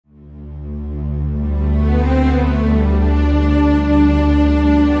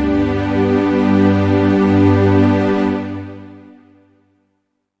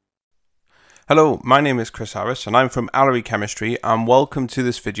Hello, my name is Chris Harris and I'm from Allery Chemistry, and welcome to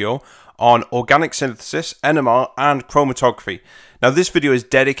this video on organic synthesis, NMR and chromatography. Now this video is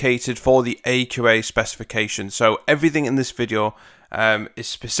dedicated for the AQA specification, so everything in this video is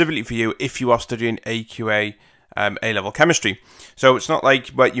specifically for you if you are studying AQA A-level chemistry. So it's not like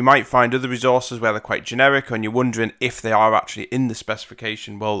what you might find other resources where they're quite generic and you're wondering if they are actually in the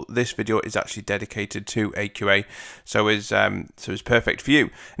specification. Well, this video is actually dedicated to AQA, so is perfect for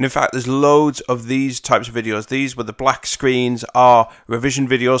you. And in fact, there's loads of these types of videos. These with the black screens are revision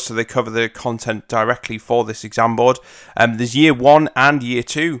videos, so they cover the content directly for this exam board. There's year 1 and year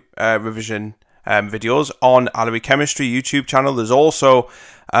 2 revision videos on Allery Chemistry YouTube channel. There's also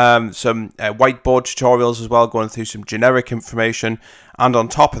some whiteboard tutorials as well, going through some generic information, and on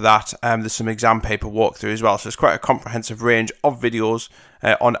top of that there's some exam paper walkthrough as well. So it's quite a comprehensive range of videos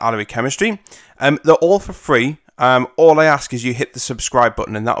on Allery Chemistry. They're all for free. All I ask is you hit the subscribe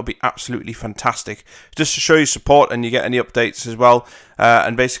button, and that will be absolutely fantastic, just to show you support and you get any updates as well.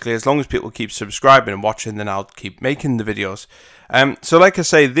 And basically, as long as people keep subscribing and watching, then I'll keep making the videos. So like I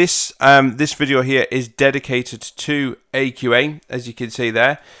say, this video here is dedicated to AQA, as you can see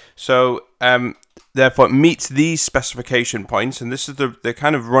there. So therefore it meets these specification points, and this is the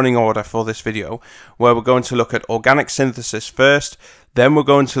kind of running order for this video, where we're going to look at organic synthesis first, then we're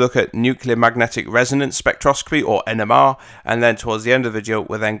going to look at nuclear magnetic resonance spectroscopy, or NMR, and then towards the end of the video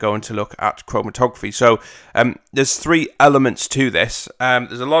we're then going to look at chromatography. So there's 3 elements to this.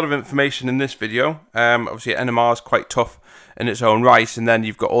 There's a lot of information in this video. Obviously NMR is quite tough in its own right, and then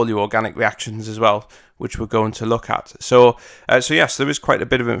you've got all your organic reactions as well, which we're going to look at. So yes, there is quite a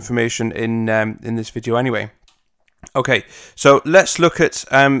bit of information in this video anyway. Okay, so let's look at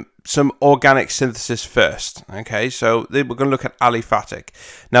some organic synthesis first. Okay, so we're going to look at aliphatic.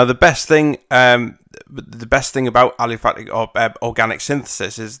 Now, the best thing about aliphatic or organic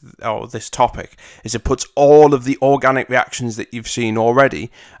synthesis is, or this topic, is it puts all of the organic reactions that you've seen already,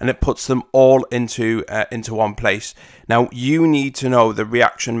 and it puts them all into one place. Now, you need to know the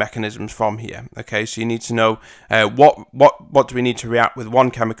reaction mechanisms from here. Okay, so you need to know what do we need to react with one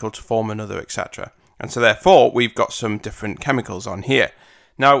chemical to form another, etc. And so therefore, we've got some different chemicals on here.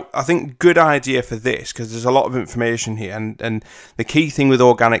 Now, I think good idea for this, because there's a lot of information here, and the key thing with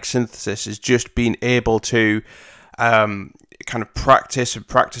organic synthesis is just being able to kind of practice and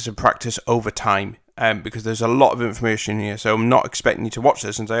practice and practice over time, because there's a lot of information here. So I'm not expecting you to watch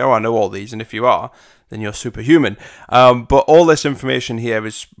this and say, oh, I know all these, and if you are, then you're superhuman. But all this information here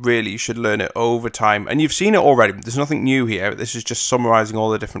is really, you should learn it over time, and you've seen it already. There's nothing new here. This is just summarizing all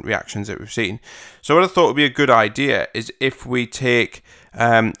the different reactions that we've seen. So what I thought would be a good idea is if we take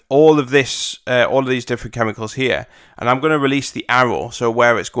all of these different chemicals here, and I'm going to release the arrow, so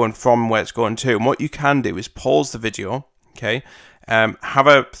where it's going from, where it's going to. And what you can do is pause the video, okay, have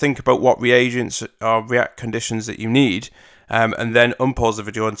a think about what reagents or react conditions that you need, and then unpause the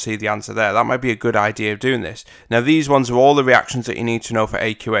video and see the answer there. That might be a good idea of doing this. Now, these ones are all the reactions that you need to know for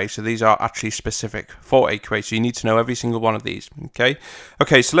AQA, so these are actually specific for AQA, so you need to know every single one of these, okay?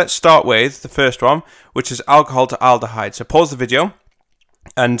 Okay, so let's start with the first one, which is alcohol to aldehyde. So pause the video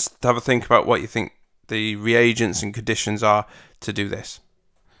and have a think about what you think the reagents and conditions are to do this.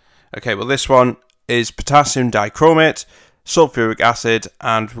 Okay, well, this one is potassium dichromate, sulfuric acid,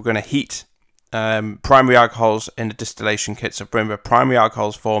 and we're going to heat primary alcohols in a distillation kit. So remember, primary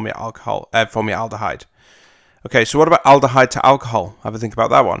alcohols form your aldehyde. Okay, so what about aldehyde to alcohol? Have a think about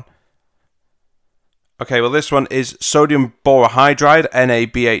that one. Okay, well, this one is sodium borohydride,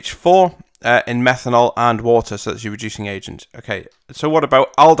 NaBH4, in methanol and water, so that's your reducing agent. Okay, so what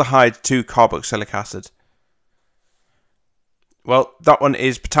about aldehyde to carboxylic acid? Well, that one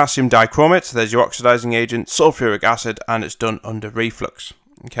is potassium dichromate, so there's your oxidizing agent, sulfuric acid, and it's done under reflux.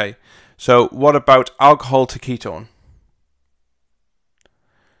 Okay, so what about alcohol to ketone?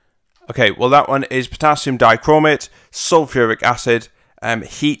 Okay, well, that one is potassium dichromate, sulfuric acid,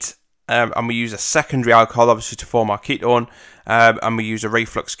 heat, and we use a secondary alcohol, obviously, to form our ketone, and we use a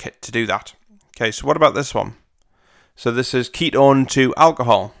reflux kit to do that. Okay, so what about this one? So this is ketone to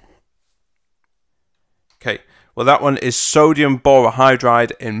alcohol. Okay, well, that one is sodium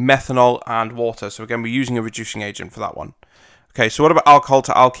borohydride in methanol and water. So again, we're using a reducing agent for that one. Okay, so what about alcohol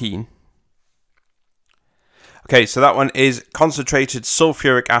to alkene? Okay, so that one is concentrated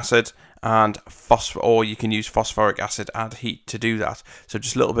sulfuric acid and or you can use phosphoric acid and heat to do that. So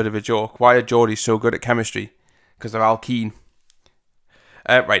just a little bit of a joke. Why are Geordies so good at chemistry? Because they're alkene.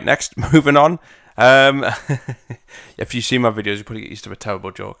 Right, next, moving on. If you see my videos, you probably get used to my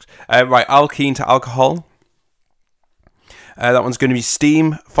terrible jokes. Right, alkene to alcohol. That one's going to be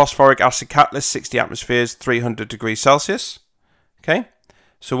steam, phosphoric acid catalyst, 60 atmospheres, 300 degrees Celsius. Okay,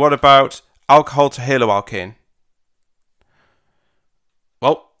 so what about alcohol to haloalkane?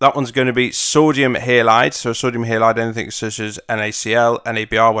 Well, that one's going to be sodium halide. So sodium halide, anything such as NaCl,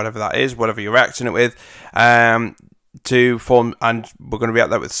 NaBr, whatever that is, whatever you're reacting it with, to form, and we're going to react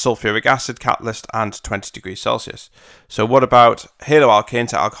that with sulfuric acid, catalyst, and 20 degrees Celsius. So what about haloalkane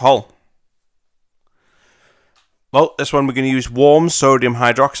to alcohol? Well, this one we're going to use warm sodium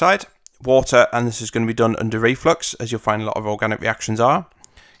hydroxide, water, and this is going to be done under reflux, as you'll find a lot of organic reactions are.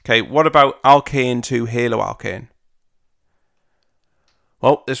 Okay, what about alkane to haloalkane?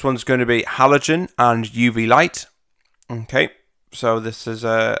 Well, this one's going to be halogen and UV light. Okay, so this is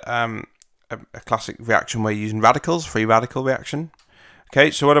a classic reaction where you're using radicals, free radical reaction.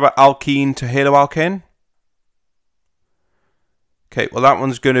 Okay, so what about alkene to haloalkane? Okay, well that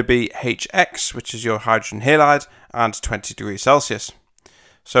one's going to be HX, which is your hydrogen halide, and 20 degrees Celsius.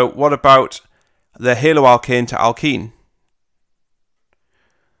 So what about the haloalkane to alkene?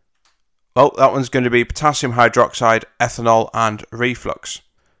 Well, that one's going to be potassium hydroxide, ethanol, and reflux.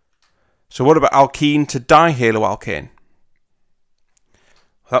 So what about alkene to dihaloalkane?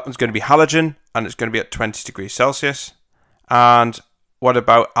 That one's going to be halogen, and it's going to be at 20 degrees Celsius. And what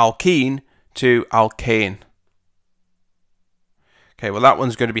about alkene to alkane? Okay, well that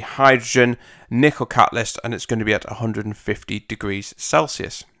one's going to be hydrogen, nickel catalyst, and it's going to be at 150 degrees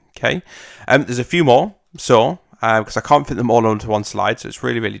Celsius. Okay, there's a few more, so because I can't fit them all onto one slide, so it's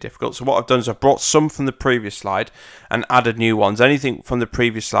really, really difficult. So what I've done is I've brought some from the previous slide and added new ones. Anything from the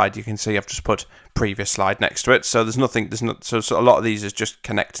previous slide, you can see I've just put previous slide next to it. So there's nothing, so a lot of these is just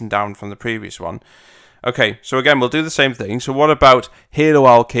connecting down from the previous one. Okay, so again, we'll do the same thing. So what about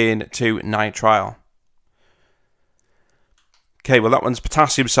haloalkane to nitrile? Okay, well that one's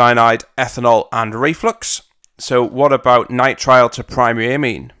potassium cyanide, ethanol, and reflux. So what about nitrile to primary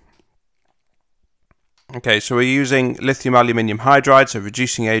amine? Okay, so we're using lithium aluminium hydride, so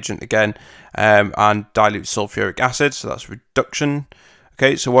reducing agent again, and dilute sulfuric acid, so that's reduction.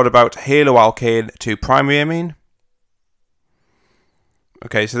 Okay, so what about haloalkane to primary amine?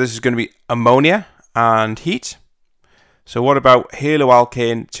 Okay, so this is going to be ammonia and heat. So what about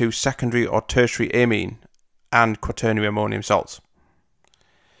haloalkane to secondary or tertiary amine and quaternary ammonium salts?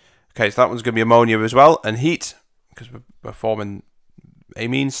 Okay, so that one's going to be ammonia as well, and heat, because we're forming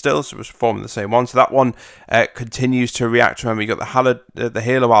amine still, so we're forming the same one. So that one continues to react. Remember, you got the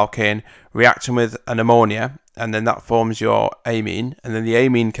haloalkane reacting with an ammonia, and then that forms your amine, and then the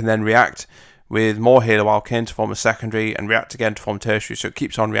amine can then react with more haloalkane to form a secondary, and react again to form tertiary. So it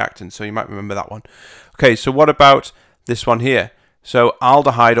keeps on reacting. So you might remember that one. Okay, so what about this one here? So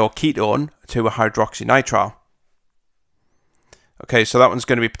aldehyde or ketone to a hydroxynitrile. Okay, so that one's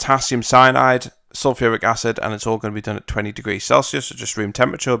going to be potassium cyanide, sulfuric acid, and it's all going to be done at 20 degrees Celsius, so just room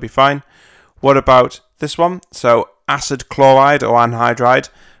temperature will be fine. What about this one? So acid chloride or anhydride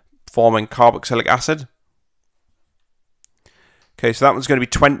forming carboxylic acid. Okay, so that one's going to be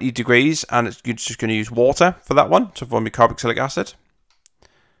 20 degrees, and you're just going to use water for that one to form your carboxylic acid.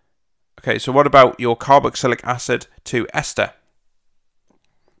 Okay, so what about your carboxylic acid to ester?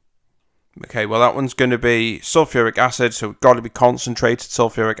 Okay, well that one's going to be sulfuric acid, so it's got to be concentrated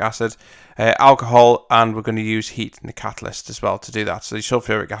sulfuric acid, alcohol, and we're going to use heat in the catalyst as well to do that. So the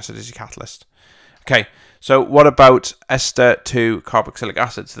sulfuric acid is your catalyst. Okay, so what about ester to carboxylic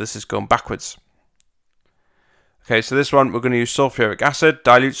acid? So this is going backwards. Okay, so this one we're going to use sulfuric acid,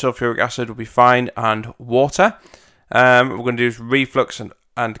 dilute sulfuric acid will be fine, and water. We're going to use reflux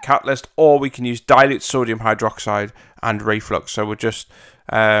and catalyst, or we can use dilute sodium hydroxide and reflux. So we're just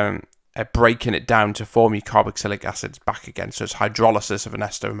breaking it down to form your carboxylic acids back again. So it's hydrolysis of an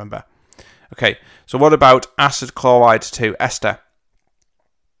ester, remember. Okay, so what about acid chloride to ester?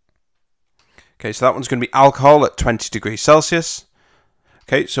 Okay, so that one's going to be alcohol at 20 degrees Celsius.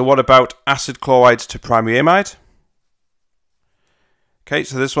 Okay, so what about acid chloride to primary amide? Okay,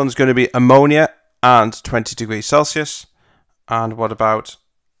 so this one's going to be ammonia and 20 degrees Celsius. And what about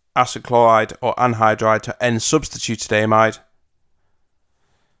acid chloride or anhydride to N-substituted amide?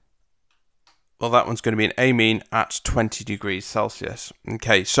 Well, that one's going to be an amine at 20 degrees Celsius.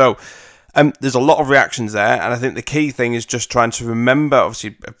 Okay, so there's a lot of reactions there, and I think the key thing is just trying to remember,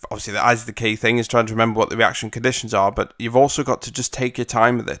 obviously that is the key thing, is trying to remember what the reaction conditions are, but you've also got to just take your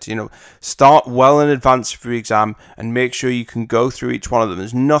time with it. You know, start well in advance for your exam and make sure you can go through each one of them.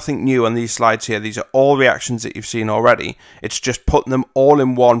 There's nothing new on these slides here. These are all reactions that you've seen already. It's just putting them all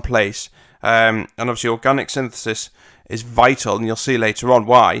in one place. And obviously organic synthesis is vital, and you'll see later on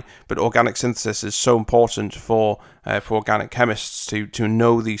why, but organic synthesis is so important for organic chemists to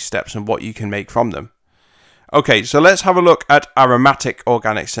know these steps and what you can make from them. Okay, so let's have a look at aromatic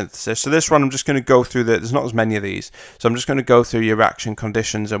organic synthesis. So this one, I'm just going to go through there's not as many of these, so I'm just going to go through your reaction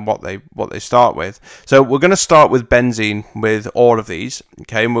conditions and what they start with. So we're going to start with benzene with all of these,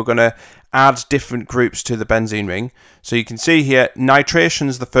 okay, and we're going to add different groups to the benzene ring. So you can see here, nitration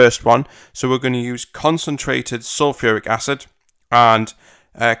is the first one, so we're going to use concentrated sulfuric acid and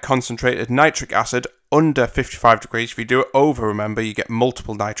concentrated nitric acid under 55 degrees. If you do it over, remember, you get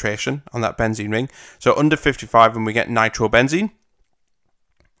multiple nitration on that benzene ring. So under 55 and we get nitrobenzene.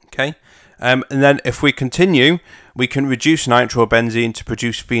 Okay. And then if we continue, we can reduce nitrobenzene to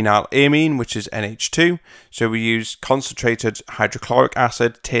produce phenylamine, which is NH2. So we use concentrated hydrochloric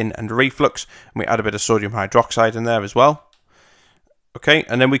acid, tin, and reflux. And we add a bit of sodium hydroxide in there as well. Okay.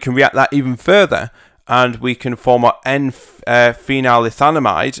 And then we can react that even further, and we can form our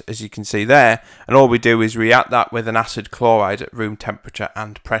N-phenyllethanamide, as you can see there, and all we do is react that with an acid chloride at room temperature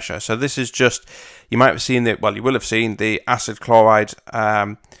and pressure. So this is just, you might have seen well, you will have seen the acid chloride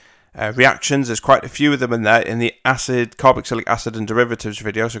reactions. There's quite a few of them in there in the carboxylic acid and derivatives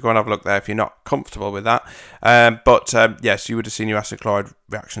video, so go and have a look there if you're not comfortable with that. Yes, you would have seen your acid chloride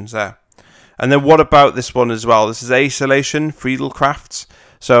reactions there. And then what about this one as well? This is acylation, Friedel-Crafts.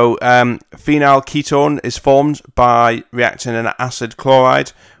 So phenyl ketone is formed by reacting an acid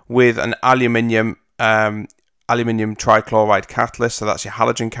chloride with an aluminium trichloride catalyst. So that's your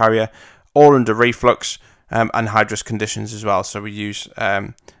halogen carrier, all under reflux and anhydrous conditions as well. So we use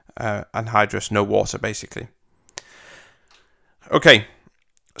anhydrous, no water, basically. Okay,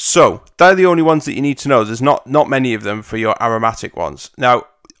 so they're the only ones that you need to know. There's not many of them for your aromatic ones. Now,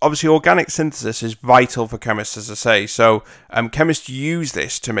 obviously, organic synthesis is vital for chemists, as I say. So chemists use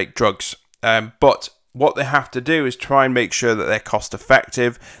this to make drugs. But what they have to do is try and make sure that they're cost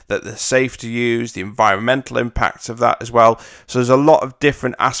effective, that they're safe to use, the environmental impacts of that as well. So there's a lot of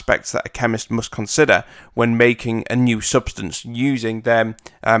different aspects that a chemist must consider when making a new substance using them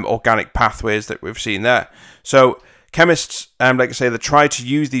organic pathways that we've seen there. So chemists, like I say, they try to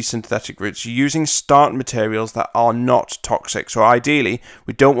use these synthetic routes using starting materials that are not toxic. So ideally,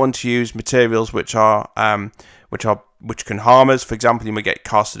 we don't want to use materials which can harm us. For example, you might get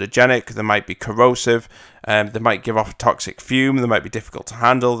carcinogenic. They might be corrosive. They might give off a toxic fume. They might be difficult to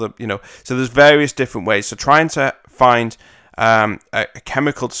handle. So there's various different ways. So trying to find a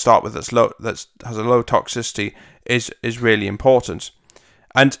chemical to start with that has a low toxicity is really important.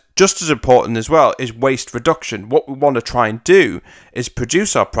 And just as important as well is waste reduction. What we want to try and do is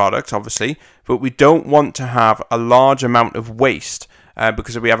produce our product, obviously, but we don't want to have a large amount of waste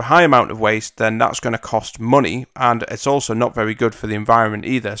because if we have a high amount of waste, then that's going to cost money, and it's also not very good for the environment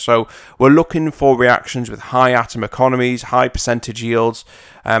either. So we're looking for reactions with high atom economies, high percentage yields,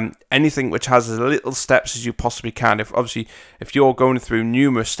 anything which has as little steps as you possibly can. If you're going through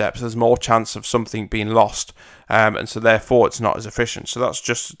numerous steps, there's more chance of something being lost, and so therefore it's not as efficient. So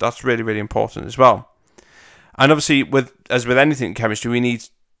that's really, really important as well. And obviously, as with anything in chemistry, we need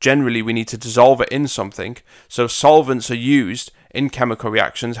to dissolve it in something. So solvents are used in chemical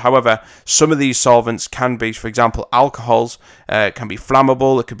reactions. However, some of these solvents can be, for example, alcohols, can be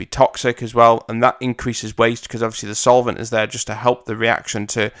flammable, it could be toxic as well, and that increases waste because obviously the solvent is there just to help the reaction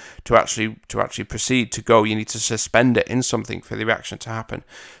to actually proceed to go. You need to suspend it in something for the reaction to happen.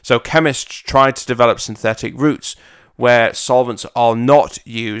 So chemists try to develop synthetic routes where solvents are not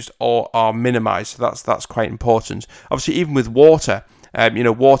used or are minimized. So that's quite important. Obviously, even with water,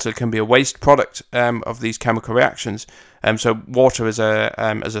 water can be a waste product of these chemical reactions. So water as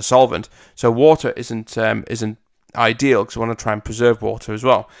a solvent. So water isn't ideal because we want to try and preserve water as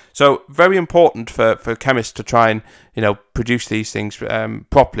well. So very important for chemists to try and produce these things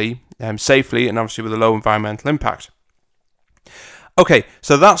properly, safely, and obviously with a low environmental impact. Okay,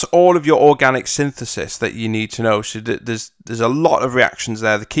 so that's all of your organic synthesis that you need to know. So there's a lot of reactions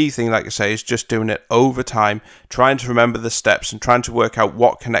there. The key thing, like I say, is just doing it over time, trying to remember the steps and trying to work out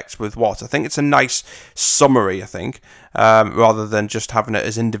what connects with what. I think it's a nice summary, rather than just having it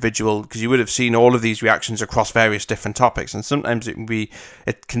as individual, because you would have seen all of these reactions across various different topics, and sometimes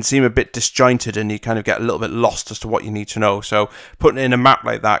it can seem a bit disjointed and you kind of get a little bit lost as to what you need to know. So putting it in a map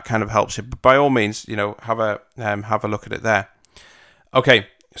like that kind of helps you. But by all means, have a look at it there. Okay,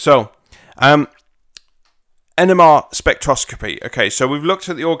 so NMR spectroscopy. Okay, so we've looked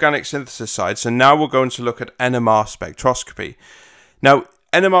at the organic synthesis side, so now we're going to look at NMR spectroscopy. Now,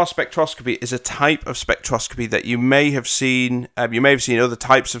 NMR spectroscopy is a type of spectroscopy that you may have seen. You may have seen other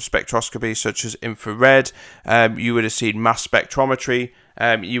types of spectroscopy, such as infrared. You would have seen mass spectrometry.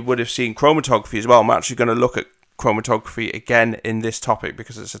 You would have seen chromatography as well. I'm actually going to look at chromatography again in this topic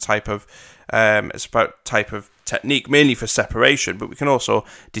because it's a type of technique, mainly for separation, but we can also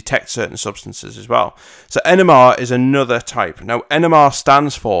detect certain substances as well. So NMR is another type. Now, NMR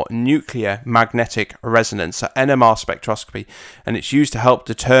stands for nuclear magnetic resonance, so NMR spectroscopy, and it's used to help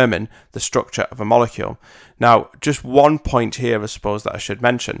determine the structure of a molecule. Now, just one point here, I suppose, that I should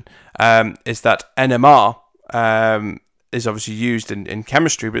mention, is that NMR is obviously used in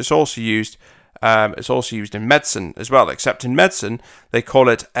chemistry, but it's also used in medicine as well, except in medicine they call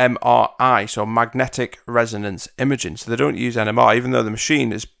it MRI, so magnetic resonance imaging. So they don't use NMR, even though the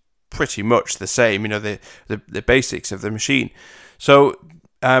machine is pretty much the same, you know, the basics of the machine. So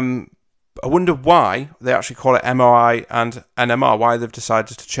I wonder why they actually call it MRI and NMR, why they've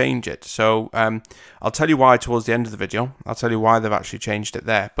decided to change it. So I'll tell you why towards the end of the video. I'll tell you why they've actually changed it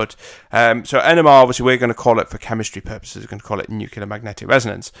there. But so NMR, obviously we're going to call it, for chemistry purposes, we're going to call it nuclear magnetic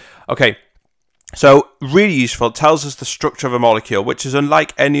resonance. Okay. So really useful. It tells us the structure of a molecule, which is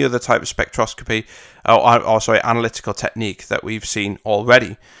unlike any other type of spectroscopy or analytical technique that we've seen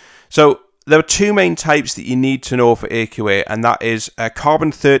already. So there are two main types that you need to know for AQA, and that is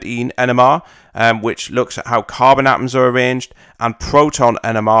carbon-13 NMR, which looks at how carbon atoms are arranged, and proton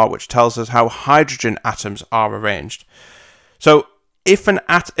NMR, which tells us how hydrogen atoms are arranged. So if an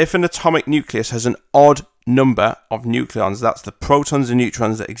atomic nucleus has an odd number of nucleons, that's the protons and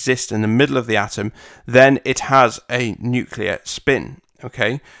neutrons that exist in the middle of the atom, then it has a nuclear spin.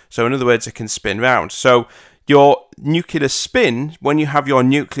 Okay, so in other words, it can spin round. So your nuclear spin, when you have your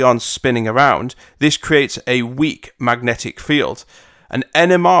nucleons spinning around, this creates a weak magnetic field. And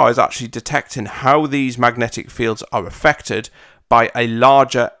NMR is actually detecting how these magnetic fields are affected by a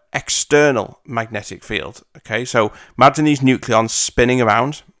larger external magnetic field. Okay, so imagine these nucleons spinning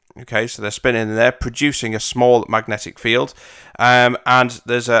around. Okay, so they're spinning and they're producing a small magnetic field, and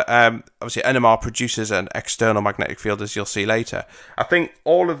there's obviously NMR produces an external magnetic field, as you'll see later. I think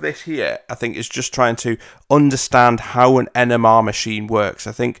all of this here, is just trying to understand how an NMR machine works.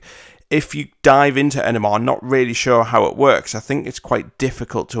 I think if you dive into NMR, not really sure how it works, I think it's quite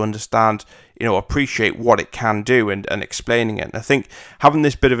difficult to understand, you know, appreciate what it can do and explaining it. And I think having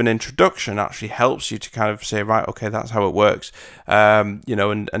this bit of an introduction actually helps you to kind of say, right, okay, that's how it works, you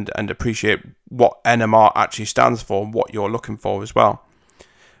know, and appreciate what NMR actually stands for and what you're looking for as well.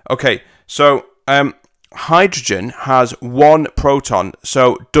 Okay, so hydrogen has one proton,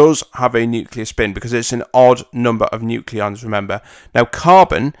 so does have a nuclear spin because it's an odd number of nucleons, remember. Now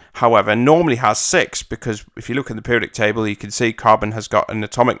carbon, however, normally has 6, because if you look at the periodic table, you can see carbon has got an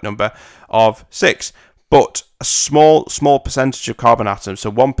atomic number of 6. But a small percentage of carbon atoms,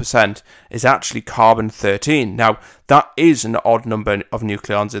 so 1%, is actually carbon-13. Now, that is an odd number of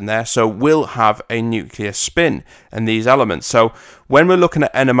nucleons in there, so will have a nuclear spin in these elements. So when we're looking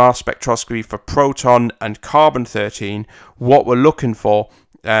at NMR spectroscopy for proton and carbon-13, what we're looking for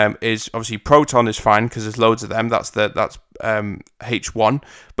is obviously proton is fine because there's loads of them. That's H1,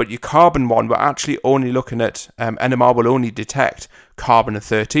 but your carbon one, we're actually only looking at NMR will only detect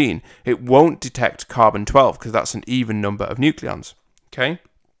carbon-13. It won't detect carbon-12 because that's an even number of nucleons. Okay,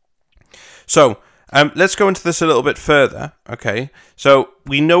 so let's go into this a little bit further. Okay, so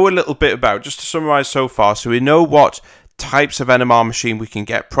we know a little bit about, just to summarize so far, so we know what types of NMR machine we can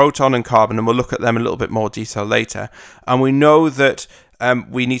get, proton and carbon, and we'll look at them in a little bit more detail later. And we know that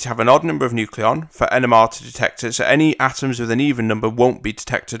we need to have an odd number of nucleon for NMR to detect it. So any atoms with an even number won't be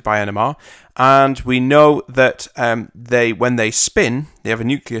detected by NMR. And we know that when they spin, they have a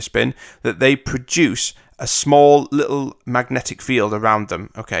nuclear spin, that they produce a small little magnetic field around them.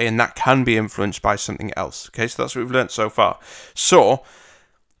 Okay, and that can be influenced by something else. Okay, so that's what we've learned so far. So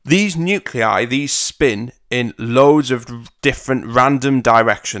these nuclei, these spin in loads of different random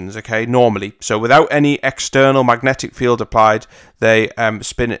directions, okay, normally. So without any external magnetic field applied, they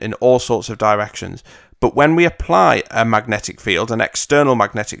spin in all sorts of directions. But when we apply a magnetic field, an external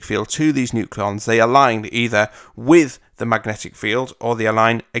magnetic field to these nucleons, they align either with the magnetic field or they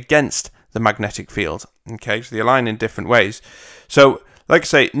align against the magnetic field. Okay, so they align in different ways. So, like I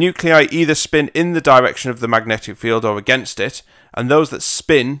say, nuclei either spin in the direction of the magnetic field or against it, and those that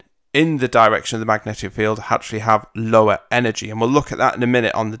spin in the direction of the magnetic field actually have lower energy. And we'll look at that in a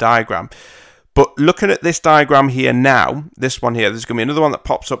minute on the diagram. But looking at this diagram here now, this one here, there's going to be another one that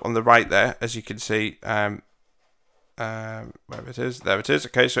pops up on the right there, as you can see. Where it is, there it is.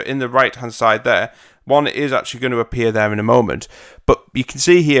 Okay, so in the right hand side there, one is actually going to appear there in a moment. But you can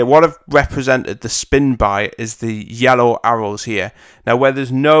see here, what I've represented the spin by is the yellow arrows here. Now where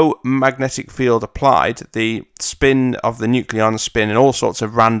there's no magnetic field applied, the spin of the nucleons spin in all sorts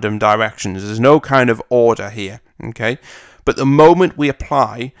of random directions. There's no kind of order here. Okay, but the moment we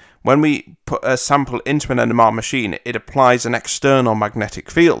apply, when we put a sample into an NMR machine, it applies an external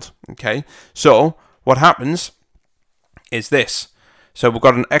magnetic field. Okay, so what happens is this. So we've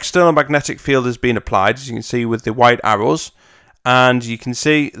got an external magnetic field has been applied, as you can see with the white arrows, and you can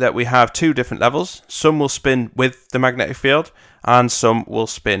see that we have two different levels. Some will spin with the magnetic field and some will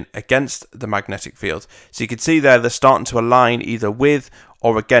spin against the magnetic field. So you can see there they're starting to align either with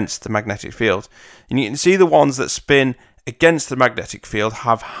or against the magnetic field. And you can see the ones that spin against the magnetic field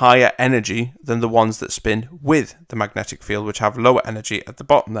have higher energy than the ones that spin with the magnetic field, which have lower energy at the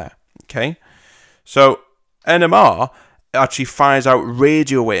bottom there. Okay, so NMR actually fires out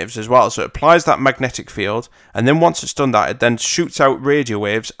radio waves as well. So it applies that magnetic field, and then once it's done that, it then shoots out radio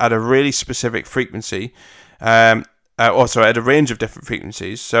waves at a really specific frequency, also at a range of different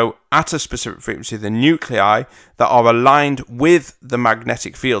frequencies. So at a specific frequency, the nuclei that are aligned with the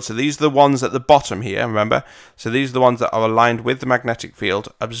magnetic field, so these are the ones at the bottom here, remember? So these are the ones that are aligned with the magnetic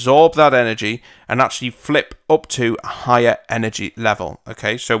field, absorb that energy and actually flip up to a higher energy level.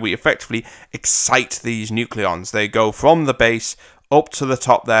 Okay, so we effectively excite these nucleons. They go from the base up to the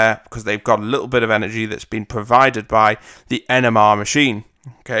top there because they've got a little bit of energy that's been provided by the NMR machine.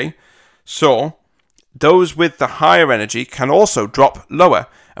 Okay, so those with the higher energy can also drop lower,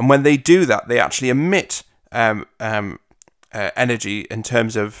 and when they do that, they actually emit energy in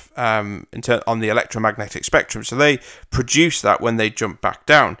terms of on the electromagnetic spectrum. So they produce that when they jump back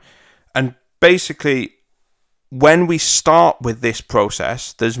down. And basically, when we start with this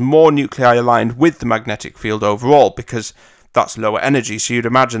process, there's more nuclei aligned with the magnetic field overall because that's lower energy. So you'd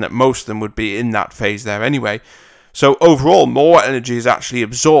imagine that most of them would be in that phase there anyway. So overall, more energy is actually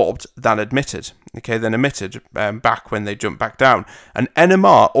absorbed than emitted. Okay, then emitted back when they jump back down. And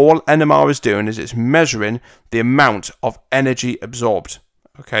NMR, all NMR is doing is it's measuring the amount of energy absorbed.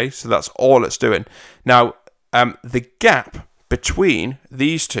 Okay, so that's all it's doing. Now, the gap between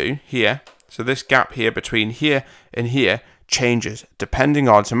these two here, so this gap here between here and here changes depending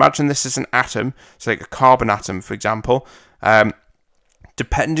on, so imagine this is an atom, so like a carbon atom, for example.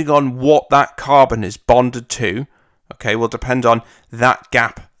 Depending on what that carbon is bonded to, okay, will depend on that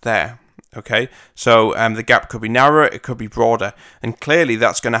gap there. Okay, so the gap could be narrower, it could be broader, and clearly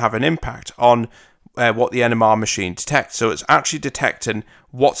that's going to have an impact on what the NMR machine detects. So it's actually detecting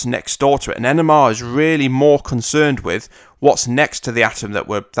what's next door to it, and NMR is really more concerned with what's next to the atom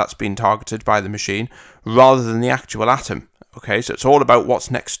that's been targeted by the machine rather than the actual atom. Okay, so it's all about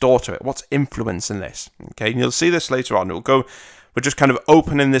what's next door to it, what's influencing this. Okay, and you'll see this later on. We're just kind of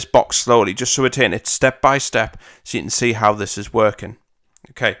opening this box slowly, just so it's step by step, so you can see how this is working.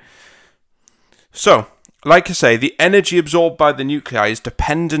 Okay. So, like I say, the energy absorbed by the nuclei is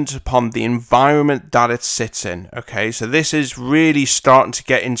dependent upon the environment that it sits in. Okay, so this is really starting to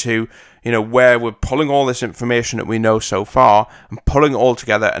get into, where we're pulling all this information that we know so far and pulling it all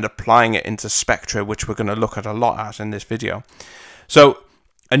together and applying it into spectra, which we're going to look at a lot in this video. So,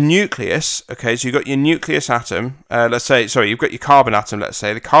 a nucleus, okay, so you've got your nucleus atom, you've got your carbon atom, let's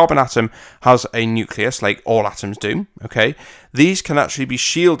say. The carbon atom has a nucleus, like all atoms do, okay? These can actually be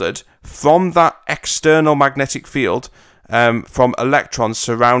shielded from that external magnetic field from electrons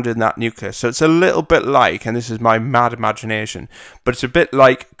surrounding that nucleus. So it's a little bit like, and this is my mad imagination, but it's a bit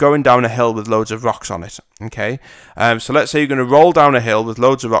like going down a hill with loads of rocks on it, okay? So let's say you're going to roll down a hill with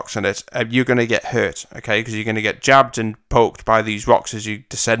loads of rocks on it, you're going to get hurt, okay? Because you're going to get jabbed and poked by these rocks as you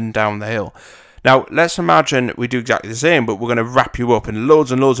descend down the hill. Now, let's imagine we do exactly the same, but we're going to wrap you up in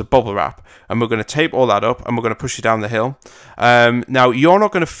loads and loads of bubble wrap, and we're going to tape all that up, and we're going to push you down the hill. Now, you're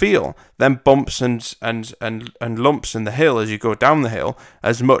not going to feel them bumps and lumps in the hill as you go down the hill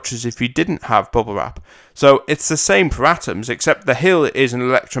as much as if you didn't have bubble wrap. So it's the same for atoms, except the hill is an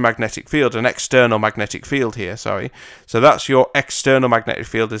electromagnetic field, an external magnetic field here, sorry. So that's your external magnetic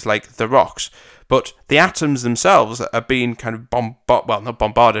field, is like the rocks. But the atoms themselves are being kind of not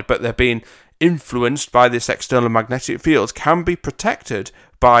bombarded, but they're being influenced by this external magnetic field, can be protected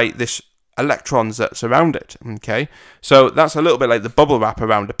by this electrons that surround it. Okay, so that's a little bit like the bubble wrap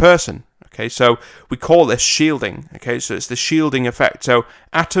around a person. Okay, so we call this shielding. Okay, so it's the shielding effect. So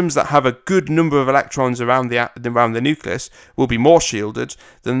atoms that have a good number of electrons around the nucleus will be more shielded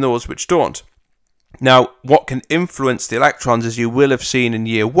than those which don't. Now, what can influence the electrons, as you will have seen in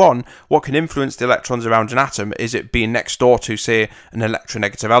year one, what can influence the electrons around an atom is it being next door to, say, an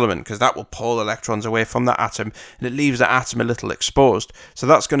electronegative element, because that will pull electrons away from that atom, and it leaves that atom a little exposed. So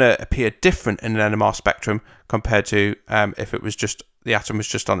that's going to appear different in an NMR spectrum compared to if it was just, the atom was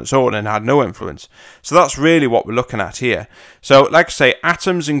just on its own and had no influence. So that's really what we're looking at here. So, like I say,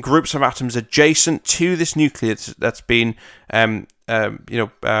 atoms and groups of atoms adjacent to this nucleus that's been,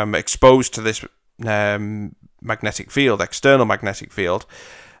 exposed to this magnetic field, external magnetic field,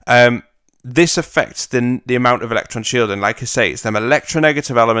 this affects the amount of electron shielding. Like I say, it's them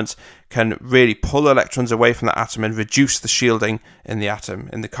electronegative elements can really pull electrons away from the atom and reduce the shielding in the atom,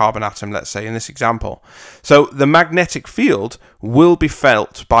 in the carbon atom, let's say, in this example. So the magnetic field will be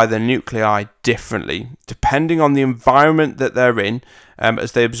felt by the nuclei differently, depending on the environment that they're in,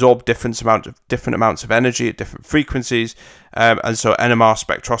 as they absorb different amounts of energy at different frequencies, and so NMR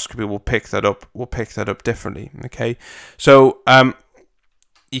spectroscopy will pick that up differently. Okay, so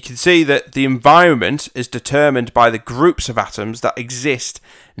you can see that the environment is determined by the groups of atoms that exist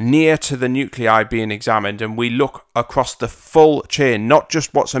near to the nuclei being examined, and we look across the full chain, not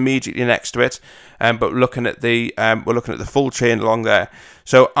just what's immediately next to it, but we're looking at the full chain along there.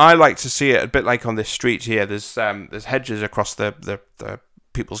 So I like to see it a bit like on this street here. There's hedges across the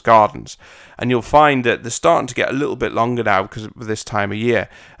people's gardens, and you'll find that they're starting to get a little bit longer now because of this time of year.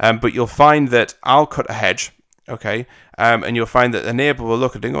 But you'll find that I'll cut a hedge. Okay, and you'll find that the neighbour will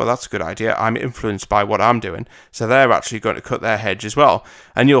look and think, oh, that's a good idea, I'm influenced by what I'm doing, so they're actually going to cut their hedge as well.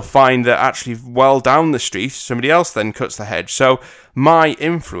 And you'll find that actually well down the street, somebody else then cuts the hedge. So my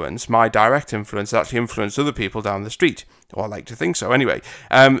influence, my direct influence, actually influenced other people down the street, or I like to think so anyway.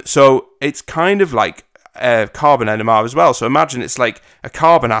 So it's kind of like carbon NMR as well. So imagine it's like a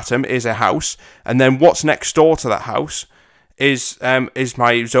carbon atom is a house, and then what's next door to that house is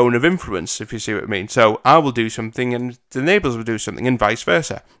my zone of influence, if you see what I mean. So I will do something and the neighbours will do something, and vice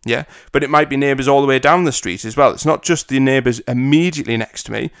versa. Yeah, but it might be neighbours all the way down the street as well. It's not just the neighbours immediately next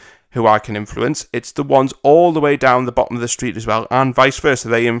to me who I can influence, it's the ones all the way down the bottom of the street as well, and vice versa.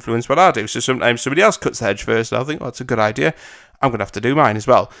 They influence what I do. So sometimes somebody else cuts the hedge first, and I'll think, oh, that's a good idea, I'm going to have to do mine as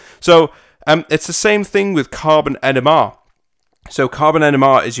well. So it's the same thing with carbon NMR. So carbon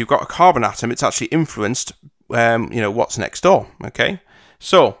NMR is, you've got a carbon atom, it's actually influenced what's next door. Okay,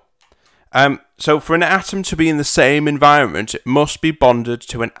 so for an atom to be in the same environment, it must be bonded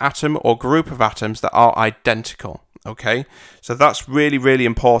to an atom or group of atoms that are identical. Okay, so that's really, really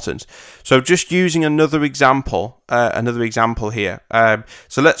important. So just using another example here.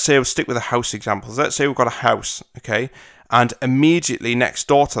 So let's say we'll stick with the house examples. Let's say we've got a house, okay, and immediately next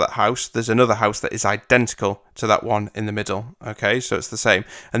door to that house, there's another house that is identical to that one in the middle. Okay, so it's the same,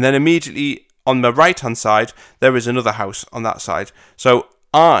 and then immediately on the right hand side there is another house on that side. So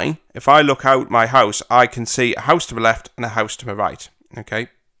if I look out my house, I can see a house to my left and a house to my right. Okay,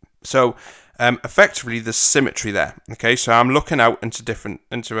 so effectively there's symmetry there. Okay, so I'm looking out into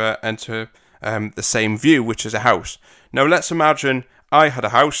the same view, which is a house. Now let's imagine I had a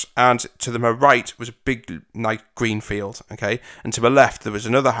house, and to my right was a big, nice green field, okay? And to my left, there was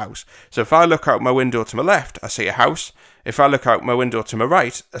another house. So if I look out my window to my left, I see a house. If I look out my window to my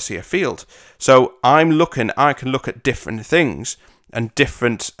right, I see a field. So I can look at different things, and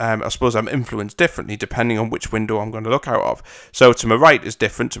different, I suppose I'm influenced differently depending on which window I'm going to look out of. So to my right is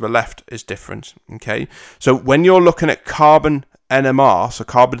different, to my left is different, okay? So when you're looking at carbon NMR, so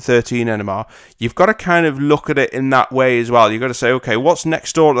carbon-13 NMR, you've got to kind of look at it in that way as well. You've got to say, okay, what's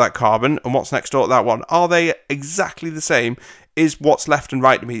next door to that carbon and what's next door to that one? Are they exactly the same? Is what's left and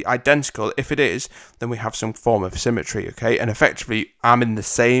right to me identical? If it is, then we have some form of symmetry, okay? And effectively, I'm in the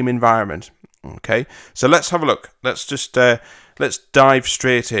same environment, okay? So let's have a look. Let's just, let's dive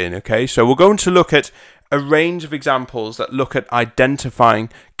straight in, okay? So we're going to look at a range of examples that look at identifying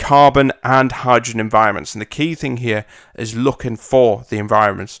carbon and hydrogen environments, and the key thing here is looking for the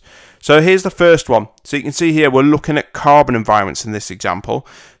environments. So here's the first one. So you can see here we're looking at carbon environments in this example.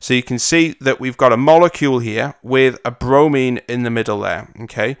 So you can see that we've got a molecule here with a bromine in the middle there.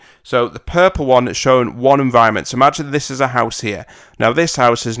 Okay, so the purple one is showing one environment. So imagine this is a house here. Now this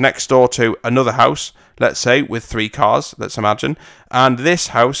house is next door to another house, let's say with 3 cars, let's imagine, and this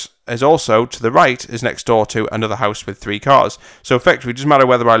house is also to the right, is next door to another house with 3 cars. So effectively, it doesn't matter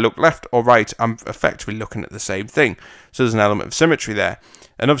whether I look left or right, I'm effectively looking at the same thing. So there's an element of symmetry there.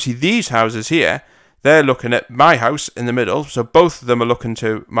 And obviously these houses here, they're looking at my house in the middle, so both of them are looking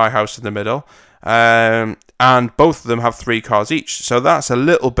to my house in the middle, and both of them have 3 cars each. So that's a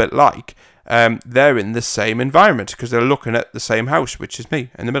little bit like they're in the same environment because they're looking at the same house, which is me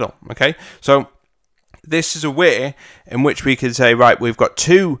in the middle. Okay, so this is a way in which we can say, right, we've got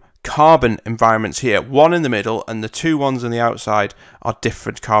 2 carbon environments here, one in the middle, and the 2 ones on the outside are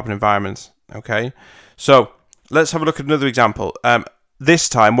different carbon environments. Okay, so let's have a look at another example. This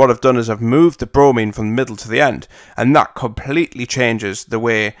time what I've done is I've moved the bromine from the middle to the end, and that completely changes the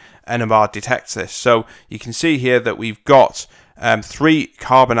way NMR detects this. So you can see here that we've got 3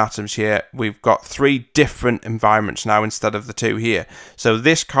 carbon atoms here. We've got 3 different environments now instead of the 2 here. So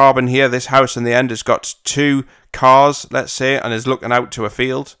this carbon here, this house in the end, has got 2 cars, let's say, and is looking out to a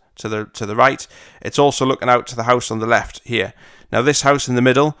field to the right. It's also looking out to the house on the left here. Now this house in the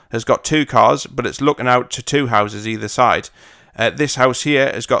middle has got 2 cars, but it's looking out to 2 houses either side. This house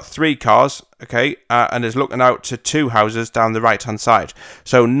here has got 3 cars, okay, and is looking out to 2 houses down the right hand side.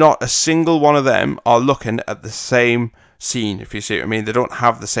 So not a single one of them are looking at the same scene, if you see what I mean. They don't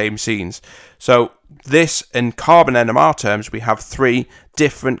have the same scenes. So this, in carbon NMR terms, we have 3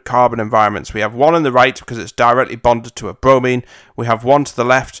 different carbon environments. We have one on the right because it's directly bonded to a bromine. We have one to the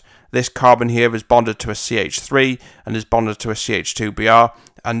left. This carbon here is bonded to a CH3 and is bonded to a CH2Br,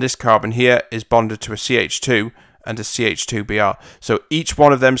 and this carbon here is bonded to a CH2 and a CH2Br. So each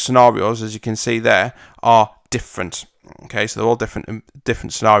one of them scenarios, as you can see there, are different. Okay, so they're all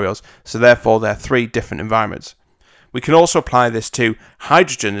different scenarios. So therefore, they're 3 different environments. We can also apply this to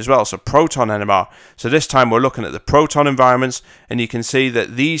hydrogen as well, so proton NMR. So this time we're looking at the proton environments, and you can see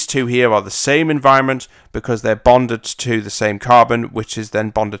that these 2 here are the same environment because they're bonded to the same carbon, which is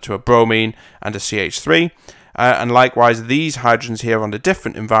then bonded to a bromine and a CH3. And likewise, these hydrogens here are on a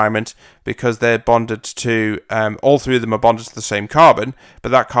different environment because they're bonded to, all 3 of them are bonded to the same carbon, but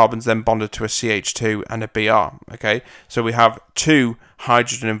that carbon's then bonded to a CH2 and a Br, okay? So we have 2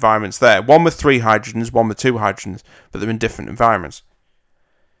 hydrogen environments there, one with 3 hydrogens, one with 2 hydrogens, but they're in different environments.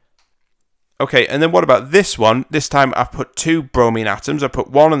 Okay, and then what about this one? This time I've put 2 bromine atoms. I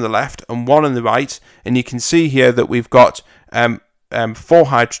put one on the left and one on the right, and you can see here that we've got 4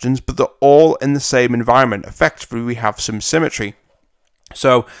 hydrogens, but they're all in the same environment. Effectively, we have some symmetry.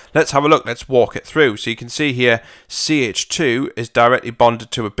 So let's have a look. Let's walk it through. So you can see here CH2 is directly bonded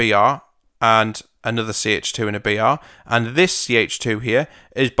to a Br and another CH2 and a Br, and this CH2 here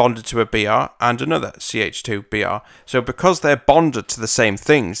is bonded to a Br and another CH2 Br. So because they're bonded to the same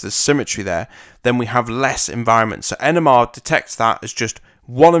things, there's symmetry there, then we have less environment. So NMR detects that as just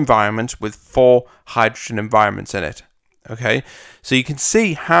one environment with 4 hydrogen environments in it. Okay, so you can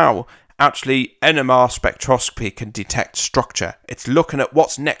see how actually NMR spectroscopy can detect structure. It's looking at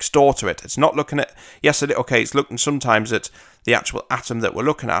what's next door to it. It's not looking at, yes, okay, it's looking sometimes at the actual atom that we're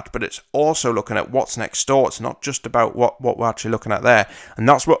looking at, but it's also looking at what's next door. It's not just about what we're actually looking at there. And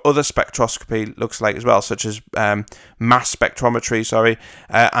that's what other spectroscopy looks like as well, such as mass spectrometry,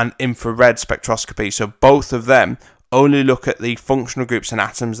 and infrared spectroscopy. So both of them only look at the functional groups and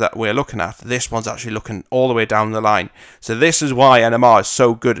atoms that we're looking at. This one's actually looking all the way down the line. So this is why NMR is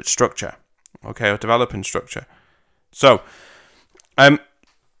so good at structure, okay, or developing structure. So, like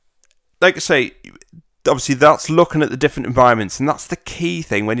I say, obviously that's looking at the different environments, and that's the key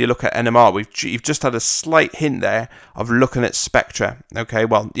thing when you look at NMR. You've just had a slight hint there of looking at spectra. Okay,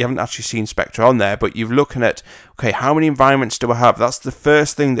 well, you haven't actually seen spectra on there, but you're looking at, okay, how many environments do I have? That's the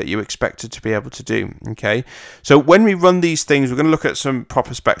first thing that you expected to be able to do. Okay, so when we run these things, we're going to look at some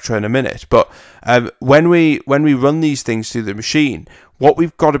proper spectra in a minute, but when we run these things through the machine, what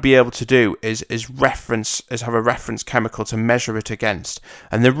we've got to be able to do is have a reference chemical to measure it against.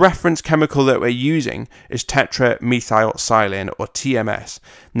 And the reference chemical that we're using is tetramethylsilane, or TMS.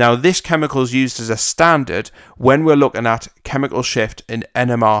 Now, this chemical is used as a standard when we're looking at chemical shift in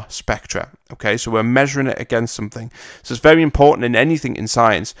NMR spectra. Okay, so we're measuring it against something. So it's very important in anything in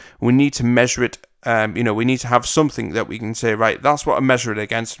science. We need to measure it. We need to have something that we can say, right, that's what I measure it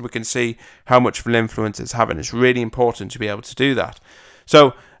against, and we can see how much of an influence it's having. It's really important to be able to do that.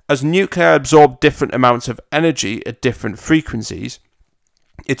 So, as nuclei absorb different amounts of energy at different frequencies,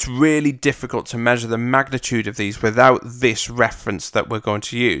 it's really difficult to measure the magnitude of these without this reference that we're going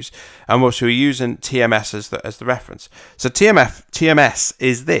to use. And we're using TMS as the reference. So TMS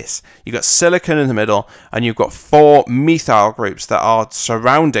is this. You've got silicon in the middle, and you've got 4 methyl groups that are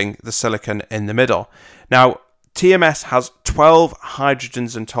surrounding the silicon in the middle. Now, TMS has 12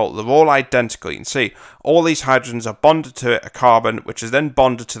 hydrogens in total. They're all identical. You can see all these hydrogens are bonded to a carbon, which is then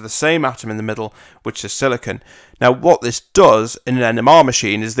bonded to the same atom in the middle, which is silicon. Now, what this does in an NMR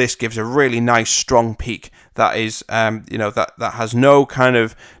machine is this gives a really nice strong peak that is, that has no kind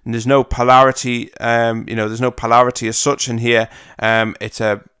of, there's no polarity, there's no polarity as such in here. It's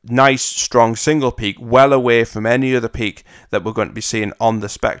a nice strong single peak, well away from any other peak that we're going to be seeing on the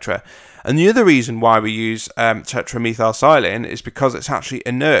spectra. And the other reason why we use tetramethylsilane is because it's actually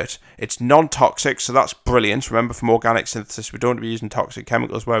inert. It's non-toxic, so that's brilliant. Remember, from organic synthesis, we don't want to be using toxic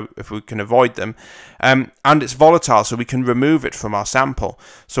chemicals if we can avoid them. And it's volatile, so we can remove it from our sample.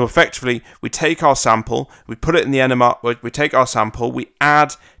 So effectively, we take our sample, we put it in the NMR, we take our sample, we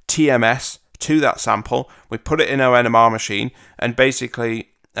add TMS to that sample, we put it in our NMR machine, and basically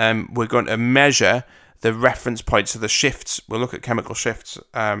we're going to measure the reference points of the shifts. We'll look at chemical shifts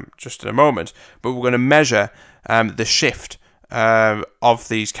just in a moment, but we're going to measure the shift of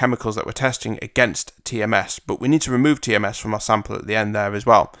these chemicals that we're testing against TMS, but we need to remove TMS from our sample at the end there as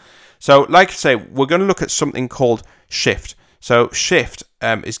well. So like I say, we're going to look at something called shift. So shift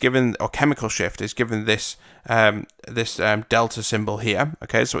is given, or chemical shift is given this delta symbol here.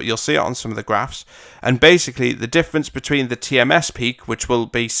 Okay, so you'll see it on some of the graphs, and basically the difference between the TMS peak, which will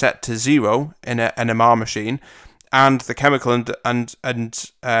be set to 0 in an NMR machine, and the chemical and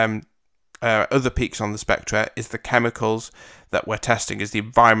other peaks on the spectra is the chemicals that we're testing, is the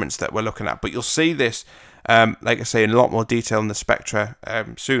environments that we're looking at. But you'll see this, like I say, in a lot more detail in the spectra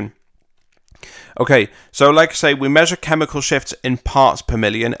soon. Okay, so like I say, we measure chemical shifts in parts per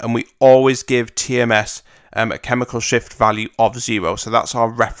million, and we always give TMS a chemical shift value of 0. So that's our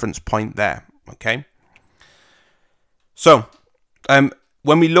reference point there. Okay. So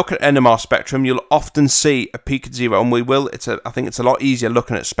when we look at NMR spectrum, you'll often see a peak at 0, and we will. I think it's a lot easier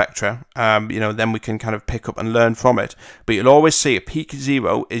looking at spectra. Then we can kind of pick up and learn from it. But you'll always see a peak at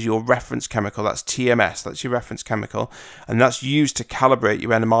 0 is your reference chemical. That's TMS. That's your reference chemical, and that's used to calibrate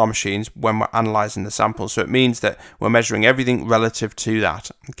your NMR machines when we're analysing the sample. So it means that we're measuring everything relative to that.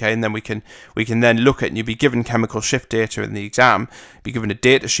 Okay, and then we can then look at, and you'll be given chemical shift data in the exam. Be given a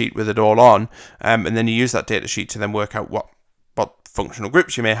data sheet with it all on, and then you use that data sheet to then work out what functional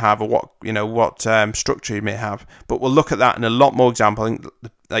groups you may have, or what structure you may have. But we'll look at that in a lot more example.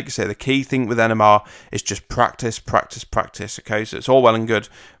 Like I say, the key thing with NMR is just practice, practice, practice. Okay, so it's all well and good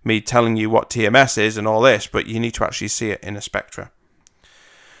me telling you what TMS is and all this, but you need to actually see it in a spectra.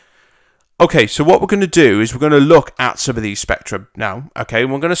 Okay, so what we're going to do is we're going to look at some of these spectra now. Okay,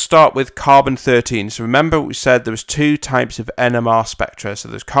 and we're going to start with carbon-13. So remember we said there was 2 types of NMR spectra. So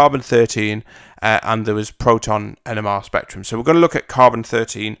there's carbon-13 and there was proton NMR spectrum. So we're going to look at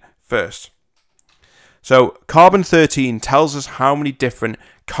carbon-13 first. So carbon-13 tells us how many different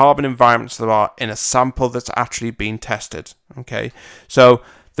carbon environments there are in a sample that's actually been tested. Okay, so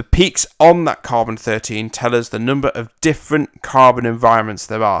the peaks on that carbon-13 tell us the number of different carbon environments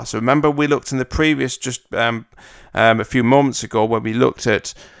there are. So remember we looked in the previous, just a few moments ago, where we looked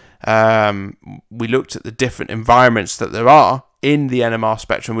at the different environments that there are in the NMR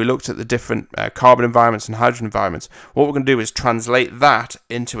spectrum. We looked at the different carbon environments and hydrogen environments. What we're going to do is translate that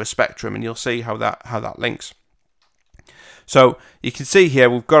into a spectrum, and you'll see how that links. So you can see here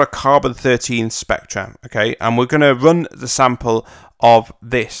we've got a carbon-13 spectrum, okay, and we're going to run the sample of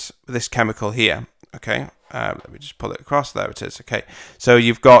this chemical here. Okay, let me just pull it across. There it is. Okay, so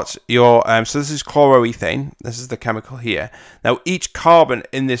you've got your so this is chloroethane. This is the chemical here. Now each carbon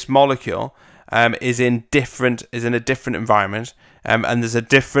in this molecule is in a different environment, and there's a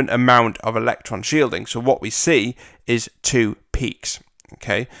different amount of electron shielding. So what we see is 2 peaks.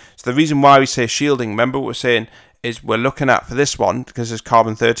 Okay, so the reason why we say shielding, remember what we're saying, is we're looking at, for this one, because it's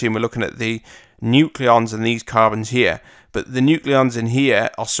carbon-13, we're looking at the nucleons in these carbons here. But the nucleons in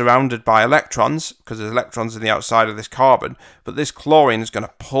here are surrounded by electrons, because there's electrons in the outside of this carbon. But this chlorine is going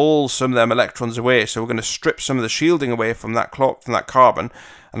to pull some of them electrons away, so we're going to strip some of the shielding away from that carbon,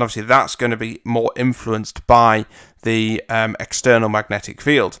 and obviously that's going to be more influenced by the external magnetic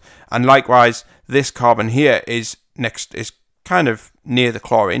field. And likewise, this carbon here is kind of near the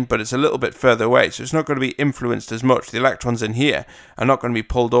chlorine, but it's a little bit further away, so it's not going to be influenced as much. The electrons in here are not going to be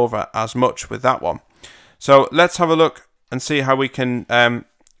pulled over as much with that one. So let's have a look and see how we can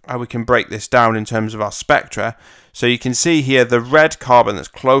break this down in terms of our spectra. So you can see here the red carbon that's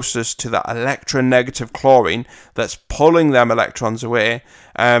closest to that electronegative chlorine that's pulling them electrons away.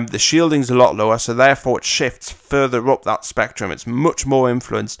 The shielding's a lot lower, so therefore it shifts further up that spectrum. It's much more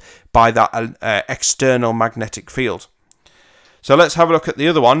influenced by that external magnetic field. So let's have a look at the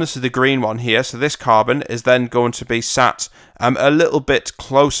other one. This is the green one here. So this carbon is then going to be sat a little bit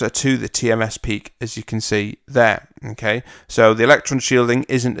closer to the TMS peak, as you can see there. Okay, so the electron shielding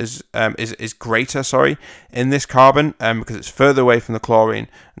isn't as is greater, sorry, in this carbon because it's further away from the chlorine,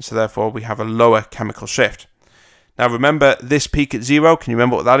 and so therefore we have a lower chemical shift. Now remember this peak at 0. Can you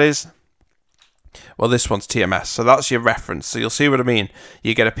remember what that is? Well, this one's TMS, so that's your reference. So you'll see what I mean.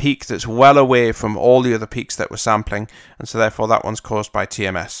 You get a peak that's well away from all the other peaks that we're sampling, and so therefore that one's caused by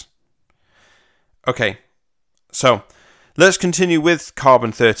TMS. Okay, so let's continue with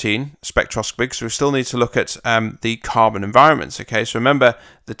carbon-13 spectroscopy, because we still need to look at the carbon environments. Okay, so remember,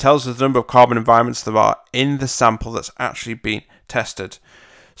 that tells us the number of carbon environments there are in the sample that's actually been tested.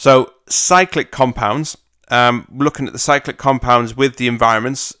 So cyclic compounds, looking at the cyclic compounds with the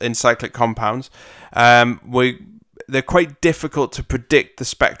environments in cyclic compounds, they're quite difficult to predict the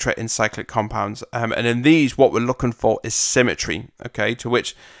spectra in cyclic compounds, and in these what we're looking for is symmetry. Okay, to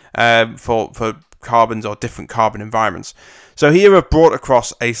which for carbons or different carbon environments. So here I've brought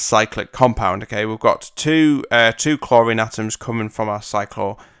across a cyclic compound. Okay, we've got two chlorine atoms coming from our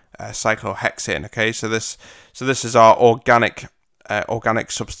cyclohexane. Okay, so this is our organic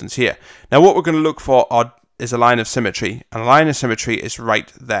substance here. Now what we're going to look for is a line of symmetry, and a line of symmetry is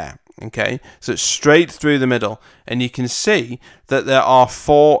right there. Okay, so it's straight through the middle, and you can see that there are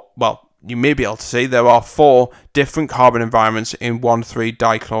four, well, you may be able to see there are 4 different carbon environments in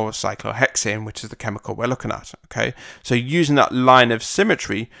 1,3-dichlorocyclohexane, which is the chemical we're looking at. Okay, so using that line of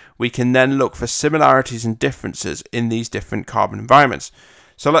symmetry, we can then look for similarities and differences in these different carbon environments.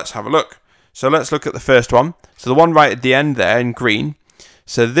 So let's have a look. So let's look at the first one. So the one right at the end there in green.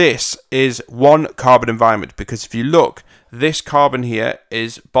 So this is one carbon environment, because if you look, this carbon here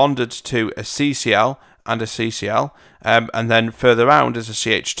is bonded to a CCl and a CCl, and then further around is a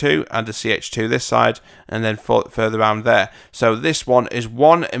CH2 and a CH2 this side, and then further around there. So this one is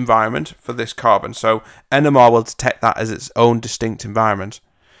one environment for this carbon. So NMR will detect that as its own distinct environment.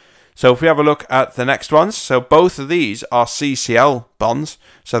 So if we have a look at the next ones, so both of these are CCl bonds,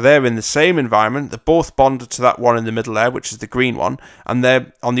 so they're in the same environment, they're both bonded to that one in the middle there, which is the green one, and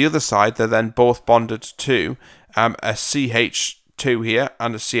they're on the other side, they're then both bonded to a CH2 here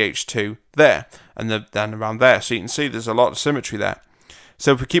and a CH2 there, and then around there, so you can see there's a lot of symmetry there.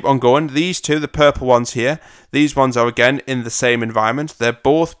 So if we keep on going, these two, the purple ones here, these ones are again in the same environment, they're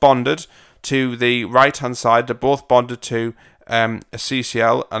both bonded to the right hand side, they're both bonded to a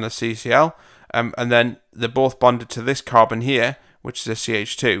CCl and a CCl, and then they're both bonded to this carbon here, which is a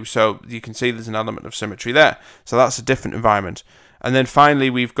CH2, so you can see there's an element of symmetry there, so that's a different environment. And then finally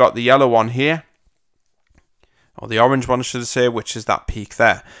we've got the yellow one here, or the orange one should I say, which is that peak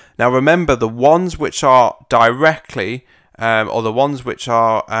there. Now remember, the ones which are directly, or the ones which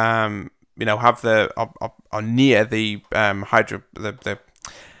are, you know, have are near the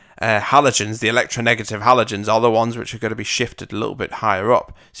halogens, the electronegative halogens, are the ones which are going to be shifted a little bit higher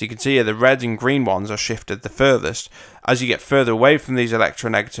up. So you can see here the red and green ones are shifted the furthest. As you get further away from these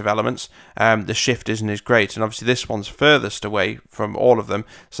electronegative elements, the shift isn't as great, and obviously this one's furthest away from all of them,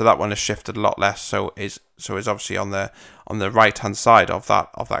 so that one is shifted a lot less. So is obviously on the right hand side of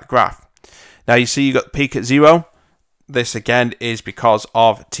that graph. Now you see you got the peak at 0. This again is because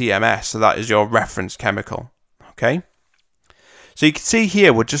of TMS, so that is your reference chemical. Okay. So you can see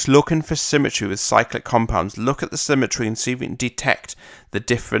here we're just looking for symmetry with cyclic compounds. Look at the symmetry and see if we can detect the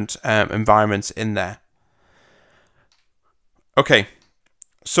different environments in there. Okay,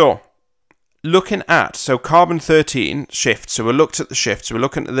 so looking at, so carbon 13 shift, so we looked at the shift, so we're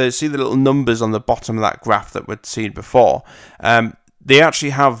looking at see the little numbers on the bottom of that graph that we'd seen before. They actually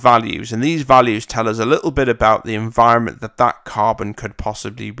have values, and these values tell us a little bit about the environment that carbon could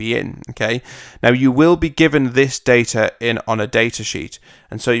possibly be in. Okay, now you will be given this data on a data sheet,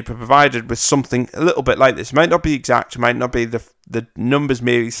 and so you're provided with something a little bit like this. It might not be exact, it might not be the numbers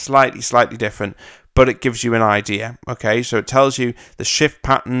may be slightly different, but it gives you an idea. Okay, so it tells you the shift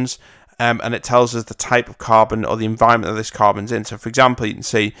patterns, and it tells us the type of carbon or the environment that this carbon's in. So for example, you can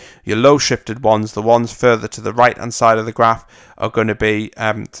see your low shifted ones, the ones further to the right hand side of the graph, are going to be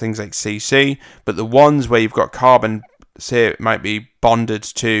things like CC, but the ones where you've got carbon, say it might be bonded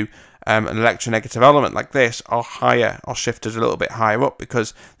to an electronegative element like this, are higher or shifted a little bit higher up,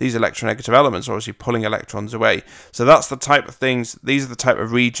 because these electronegative elements are obviously pulling electrons away. So that's the type of things, these are the type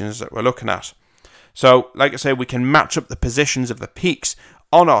of regions that we're looking at. So like I say, we can match up the positions of the peaks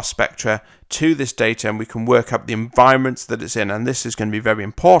on our spectra to this data, and we can work up the environments that it's in, and this is going to be very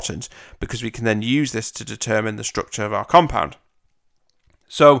important because we can then use this to determine the structure of our compound.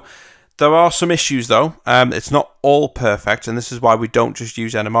 So there are some issues though, it's not all perfect, and this is why we don't just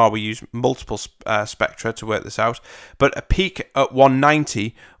use NMR, we use multiple spectra to work this out. But a peak at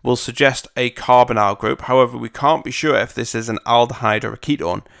 190 will suggest a carbonyl group. However, we can't be sure if this is an aldehyde or a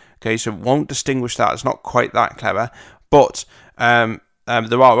ketone. Okay, so it won't distinguish that, it's not quite that clever, but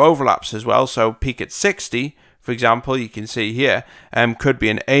there are overlaps as well. So peak at 60, for example, you can see here, could be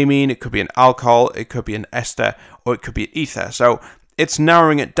an amine, it could be an alcohol, it could be an ester, or it could be an ether. So it's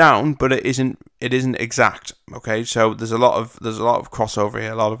narrowing it down, but it isn't exact. Okay, so there's a lot of crossover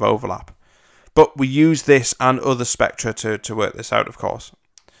here, a lot of overlap. But we use this and other spectra to work this out, of course.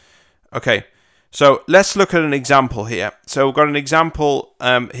 Okay, so let's look at an example here. So we've got an example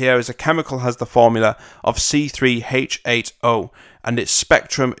here as a chemical has the formula of C3H8O, and its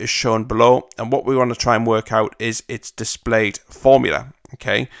spectrum is shown below, and what we want to try and work out is its displayed formula.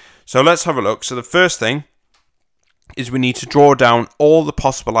 Okay, so let's have a look. So the first thing is we need to draw down all the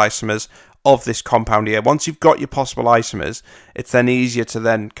possible isomers of this compound here. Once you've got your possible isomers, it's then easier to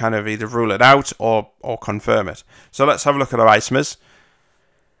then kind of either rule it out or confirm it. So let's have a look at our isomers.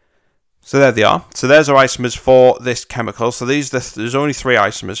 So there they are. So there's our isomers for this chemical. So there's only 3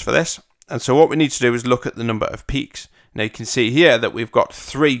 isomers for this. And so what we need to do is look at the number of peaks. Now you can see here that we've got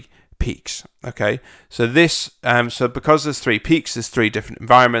 3 peaks. Okay, so this, so because there's 3 peaks, there's 3 different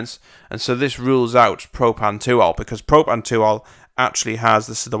environments, and so this rules out propan-2-ol, because propan-2-ol actually has,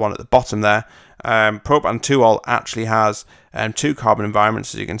 this is the one at the bottom there, propan-2-ol actually has 2 carbon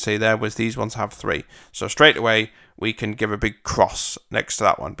environments, as you can see there, whereas these ones have 3. So straight away we can give a big cross next to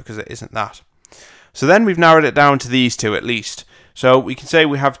that one because it isn't that. So then we've narrowed it down to these 2 at least. So we can say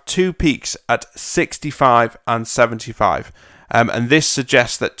we have 2 peaks at 65 and 75. And this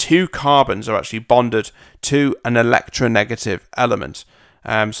suggests that 2 carbons are actually bonded to an electronegative element.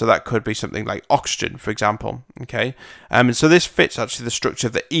 So that could be something like oxygen, for example. Okay, and so this fits actually the structure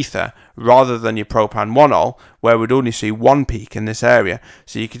of the ether rather than your propan-1-ol, where we'd only see 1 peak in this area.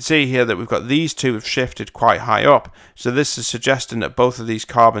 So you can see here that we've got these 2 have shifted quite high up. So this is suggesting that both of these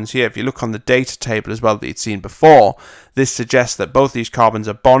carbons here, if you look on the data table as well that you'd seen before, this suggests that both these carbons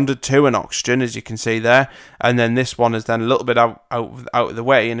are bonded to an oxygen, as you can see there, and then this one is then a little bit out of the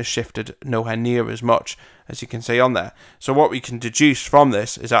way and has shifted nowhere near as much, as you can see on there. So what we can deduce from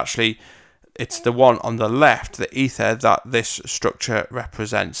this is actually it's the one on the left, the ether, that this structure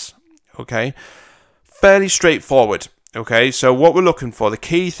represents. Okay, fairly straightforward. Okay, so what we're looking for, the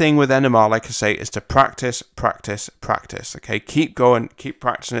key thing with NMR, like I say, is to practice, practice, practice. Okay, keep going, keep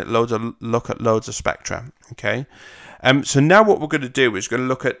practicing it, look at loads of spectra. Okay, so now what we're going to do is going to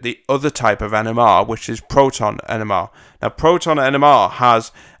look at the other type of NMR, which is proton NMR. Now, proton NMR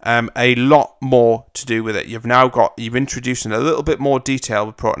has a lot more to do with it. You've introduced in a little bit more detail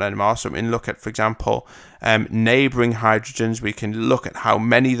with proton NMR. So we can look at, for example, neighboring hydrogens. We can look at how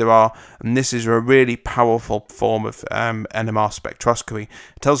many there are, and this is a really powerful form of NMR spectroscopy.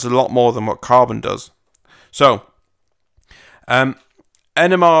 It tells us a lot more than what carbon does. So,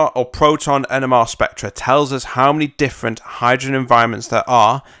 NMR or proton NMR spectra tells us how many different hydrogen environments there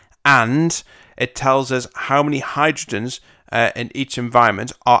are, and it tells us how many hydrogens in each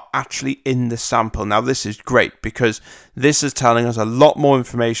environment are actually in the sample. Now this is great because this is telling us a lot more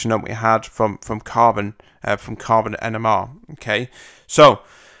information than we had from carbon NMR. Okay, so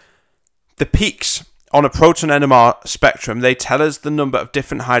the peaks on a proton NMR spectrum, they tell us the number of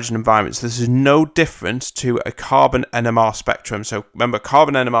different hydrogen environments. This is no different to a carbon NMR spectrum. So remember,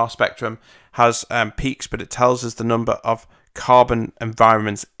 carbon NMR spectrum has peaks, but it tells us the number of carbon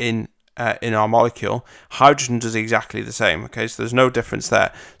environments in our molecule. Hydrogen does exactly the same. Okay, so there's no difference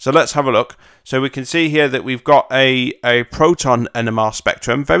there. So let's have a look. So we can see here that we've got a proton NMR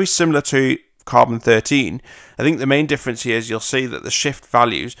spectrum, very similar to carbon-13. I think the main difference here is you'll see that the shift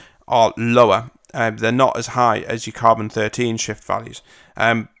values are lower. They're not as high as your carbon-13 shift values,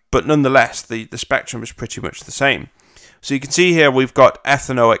 but nonetheless the spectrum is pretty much the same. So you can see here we've got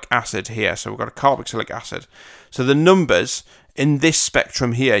ethanoic acid here, so we've got a carboxylic acid. So the numbers in this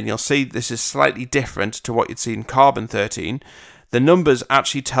spectrum here, and you'll see this is slightly different to what you'd see in carbon-13, the numbers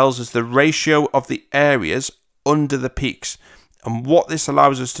actually tells us the ratio of the areas under the peaks. And what this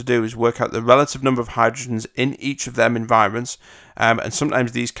allows us to do is work out the relative number of hydrogens in each of them environments, and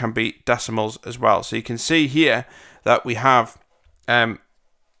sometimes these can be decimals as well. So you can see here that we have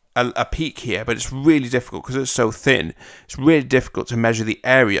a peak here, but it's really difficult because it's so thin. It's really difficult to measure the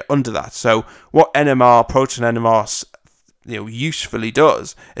area under that. So what NMR, proton NMR, usefully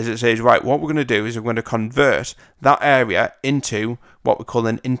does is it says, right, what we're going to do is we're going to convert that area into what we call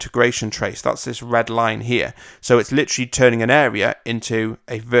an integration trace. That's this red line here. So it's literally turning an area into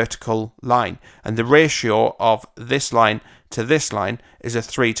a vertical line, and the ratio of this line to this line is a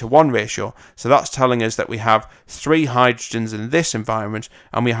 3:1 ratio. So that's telling us that we have 3 hydrogens in this environment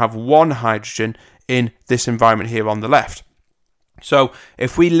and we have 1 hydrogen in this environment here on the left. So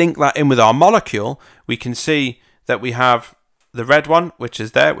if we link that in with our molecule, we can see that we have the red one, which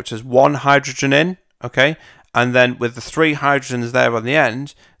is there, which has 1 hydrogen in, okay, and then with the 3 hydrogens there on the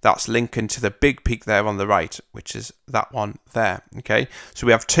end, that's linking to the big peak there on the right, which is that one there, okay. So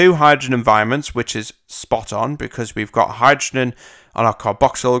we have 2 hydrogen environments, which is spot on because we've got hydrogen on our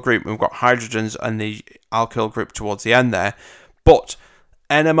carboxyl group, we've got hydrogens on the alkyl group towards the end there, but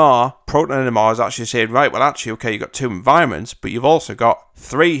NMR, proton NMR, is actually saying, right, well, actually, okay, you've got 2 environments, but you've also got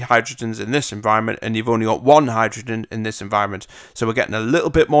 3 hydrogens in this environment, and you've only got 1 hydrogen in this environment. So we're getting a little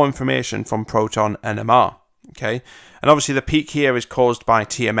bit more information from proton NMR, okay? And obviously, the peak here is caused by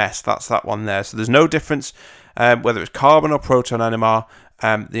TMS. That's that one there. So there's no difference whether it's carbon or proton NMR.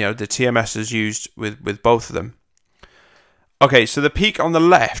 The TMS is used with both of them. Okay, so the peak on the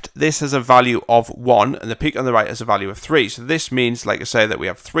left, this has a value of 1, and the peak on the right has a value of 3. So this means, like I say, that we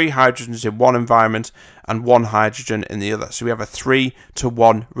have 3 hydrogens in one environment and 1 hydrogen in the other. So we have a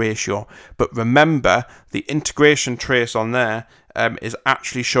 3:1 ratio. But remember, the integration trace on there is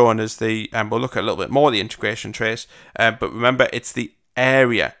actually shown as the, we'll look at a little bit more of the integration trace, but remember, it's the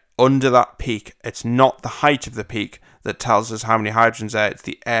area under that peak. It's not the height of the peak that tells us how many hydrogens there, it's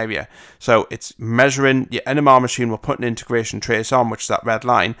the area. So it's measuring, your NMR machine will put an integration trace on, which is that red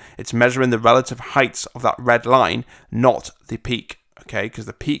line. It's measuring the relative heights of that red line, not the peak, okay? Because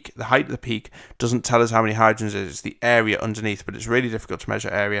the peak, the height of the peak doesn't tell us how many hydrogens it is, it's the area underneath, but it's really difficult to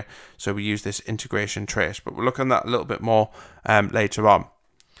measure area, so we use this integration trace. But we'll look at that a little bit more later on.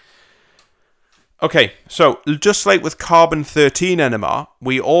 Okay, so just like with carbon-13 NMR,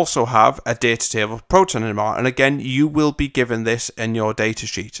 we also have a data table of proton NMR, and again, you will be given this in your data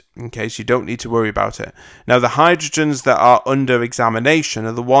sheet, okay, so you don't need to worry about it. Now, the hydrogens that are under examination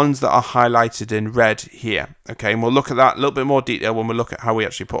are the ones that are highlighted in red here, okay, and we'll look at that in a little bit more detail when we look at how we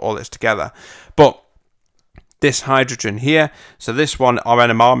actually put all this together. But this hydrogen here, so this one, our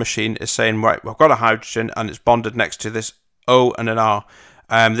NMR machine is saying, right, we've got a hydrogen and it's bonded next to this O and an R.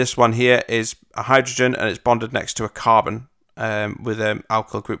 This one here is a hydrogen and it's bonded next to a carbon with an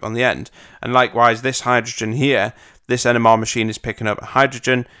alkyl group on the end. And likewise, this hydrogen here, this NMR machine is picking up a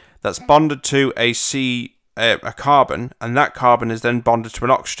hydrogen that's bonded to a carbon, and that carbon is then bonded to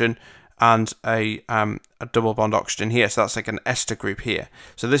an oxygen and a double bond oxygen here. So that's like an ester group here.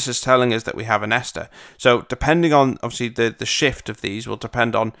 So this is telling us that we have an ester. So depending on, obviously, the shift of these will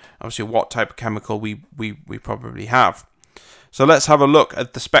depend on, obviously, what type of chemical we probably have. So let's have a look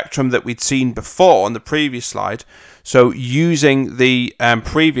at the spectrum that we'd seen before on the previous slide. So using the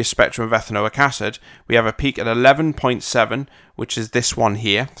previous spectrum of ethanoic acid, we have a peak at 11.7, which is this one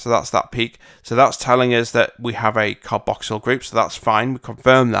here. So that's that peak. So that's telling us that we have a carboxyl group, so that's fine, we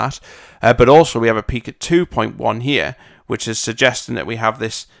confirm that. But also we have a peak at 2.1 here, which is suggesting that we have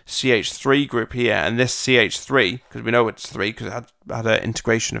this CH3 group here, and this CH3, because we know it's 3 because it had an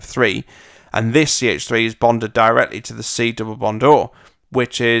integration of 3, and this CH3 is bonded directly to the C double bond O,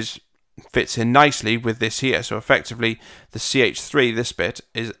 which fits in nicely with this here. So effectively, the CH3, this bit,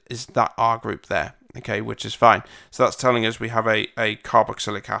 is that R group there, okay, which is fine. So that's telling us we have a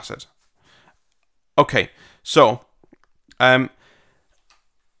carboxylic acid. Okay, so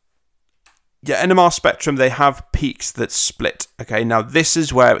yeah, NMR spectrum, they have peaks that split. Okay, now this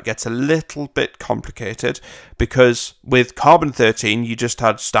is where it gets a little bit complicated, because with carbon-13 you just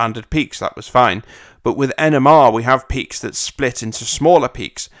had standard peaks, that was fine. But with NMR we have peaks that split into smaller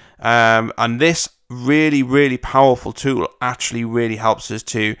peaks, and this really powerful tool actually really helps us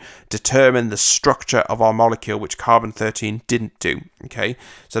to determine the structure of our molecule, which carbon-13 didn't do. Okay,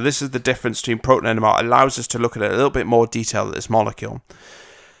 so this is the difference between proton NMR. It allows us to look at a little bit more detail at this molecule.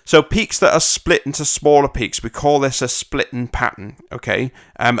 So peaks that are split into smaller peaks, we call this a splitting pattern, okay?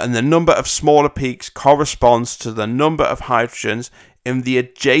 And the number of smaller peaks corresponds to the number of hydrogens in the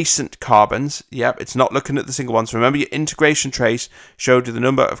adjacent carbons. Yep, it's not looking at the single ones. Remember, your integration trace showed you the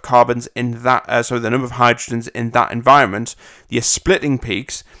number of carbons in that, the number of hydrogens in that environment. Your splitting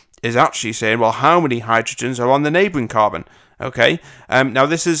peaks is actually saying, well, how many hydrogens are on the neighbouring carbon? Okay, now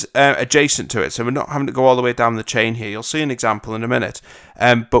this is adjacent to it, so we're not having to go all the way down the chain here. You'll see an example in a minute,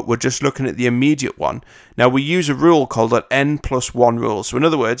 but we're just looking at the immediate one. Now we use a rule called an N+1 rule. So in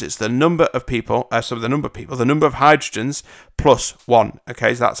other words, it's the number of people, the number of hydrogens plus 1.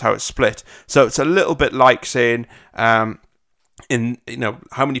 Okay, so that's how it's split. So it's a little bit like saying, how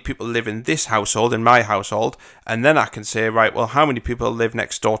many people live in this household, in my household, and then I can say, right, well, how many people live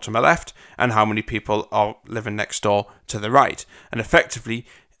next door to my left, and how many people are living next door to the right. And effectively,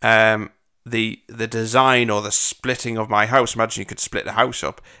 the design or the splitting of my house, imagine you could split the house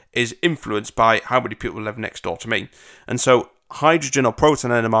up, is influenced by how many people live next door to me. And so hydrogen or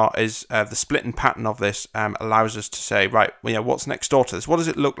proton NMR is the splitting pattern of this allows us to say, right, well, yeah, what's next door to this? What does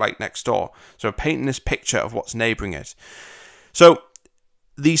it look like next door? So we're painting this picture of what's neighbouring it. So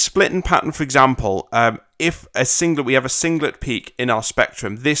the splitting pattern, for example, if we have a singlet peak in our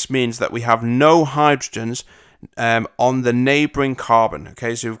spectrum, this means that we have no hydrogens on the neighbouring carbon.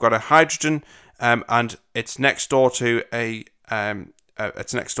 Okay, so we've got a hydrogen and it's next door to a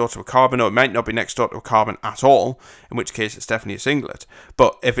carbon, or it might not be next door to a carbon at all, in which case it's definitely a singlet.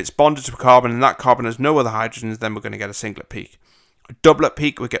 But if it's bonded to a carbon and that carbon has no other hydrogens, then we're going to get a singlet peak. A doublet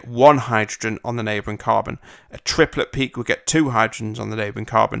peak, we get 1 hydrogen on the neighbouring carbon. A triplet peak, we get 2 hydrogens on the neighbouring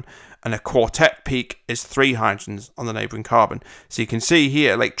carbon. And a quartet peak is 3 hydrogens on the neighbouring carbon. So you can see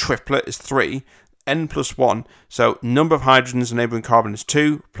here, like triplet is 3, N+1. So number of hydrogens on the neighbouring carbon is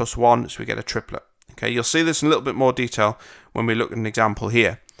 2 plus 1, so we get a triplet. Okay, you'll see this in a little bit more detail when we look at an example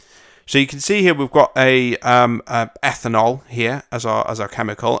here. So you can see here we've got a ethanol here as our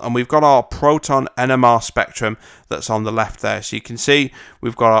chemical, and we've got our proton NMR spectrum that's on the left there. So you can see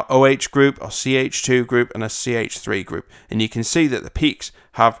we've got our OH group, our CH2 group, and a CH3 group, and you can see that the peaks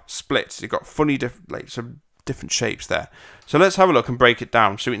have split. They've got funny some different shapes there. So let's have a look and break it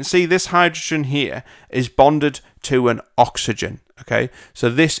down. So we can see this hydrogen here is bonded to an oxygen. Okay, so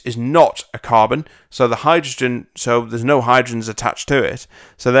this is not a carbon, so the hydrogen, so there's no hydrogens attached to it,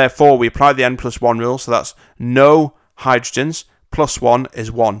 so therefore we apply the n+1 rule, so that's no hydrogens plus 1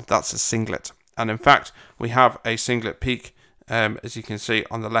 is 1, that's a singlet. And in fact we have a singlet peak, as you can see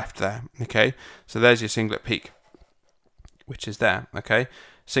on the left there. Okay, so there's your singlet peak, which is there. Okay,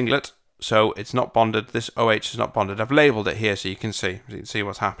 singlet, so it's not bonded, this OH is not bonded. I've labelled it here so you can see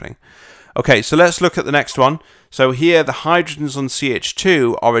what's happening. Okay, so let's look at the next one. So here the hydrogens on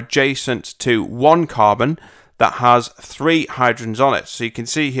CH2 are adjacent to one carbon that has 3 hydrogens on it. So you can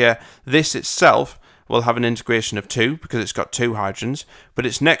see here this itself will have an integration of 2 because it's got 2 hydrogens, but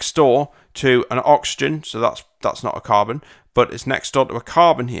it's next door to an oxygen, so that's not a carbon, but it's next door to a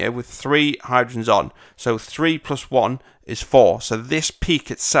carbon here with 3 hydrogens on. So 3 plus 1 is 4. So this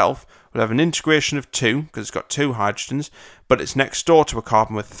peak itself will have an integration of 2 because it's got 2 hydrogens, but it's next door to a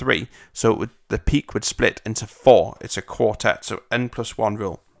carbon with 3, so the peak would split into 4. It's a quartet, so n+1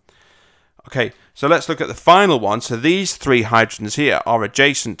 rule. Okay, so let's look at the final one. So these 3 hydrogens here are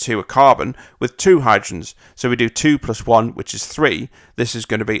adjacent to a carbon with 2 hydrogens. So we do 2 plus 1, which is 3. This is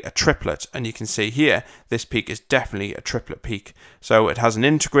going to be a triplet, and you can see here this peak is definitely a triplet peak. So it has an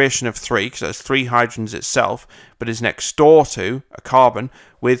integration of 3 because it has 3 hydrogens itself, but is next door to a carbon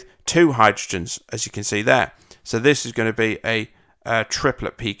with 2 hydrogens, as you can see there. So this is going to be a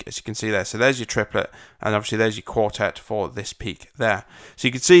triplet peak, as you can see there. So there's your triplet, and obviously there's your quartet for this peak there. So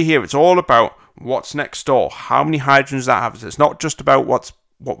you can see here it's all about what's next door, how many hydrogens that has. It's not just about what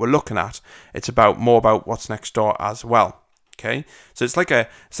we're looking at, it's more about what's next door as well. Okay, so it's like a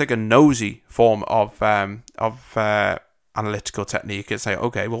nosy form of analytical technique. You can say,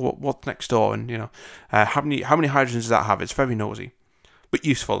 okay, well, what's next door, and how many hydrogens does that have? It's very nosy, but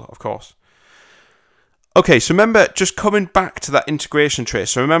useful, of course. Okay, so remember, just coming back to that integration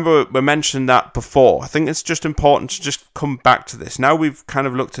trace, so remember we mentioned that before. I think it's just important to just come back to this. Now we've kind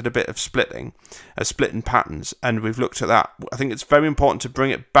of looked at a bit of splitting patterns, and we've looked at that. I think it's very important to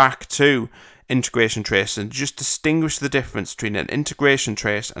bring it back to integration trace and just distinguish the difference between an integration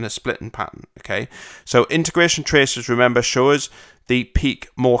trace and a splitting pattern. Okay, so integration traces, remember, show us the peak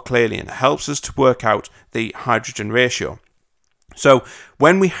more clearly and helps us to work out the hydrogen ratio. So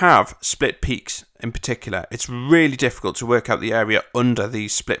when we have split peaks in particular, it's really difficult to work out the area under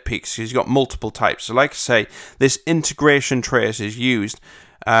these split peaks because you've got multiple types. So like I say, this integration trace is used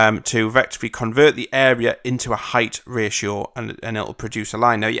to effectively convert the area into a height ratio, and it'll produce a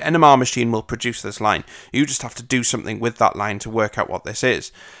line. Now your NMR machine will produce this line. You just have to do something with that line to work out what this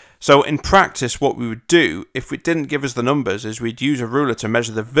is. So in practice, what we would do, if it didn't give us the numbers, is we'd use a ruler to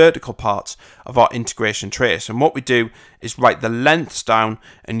measure the vertical parts of our integration trace. And what we do is write the lengths down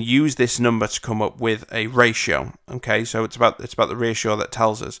and use this number to come up with a ratio. Okay, so it's about the ratio that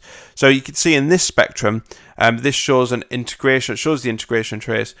tells us. So you can see in this spectrum, this shows an integration. It shows the integration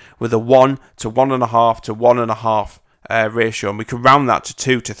trace with a 1 to 1.5 to 1.5 ratio, and we can round that to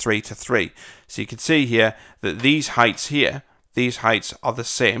 2 to 3 to 3. So you can see here that these heights here, these heights are the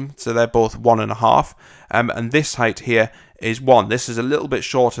same, so they're both 1.5, and this height here is 1. This is a little bit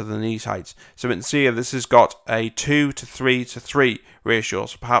shorter than these heights. So we can see here this has got a 2 to 3 to 3 ratio,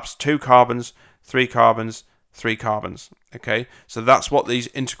 so perhaps 2 carbons, 3 carbons, 3 carbons. Okay, so that's what these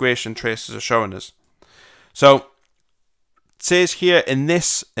integration traces are showing us. So it says here in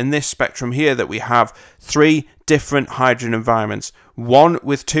this spectrum here that we have 3 different hydrogen environments, one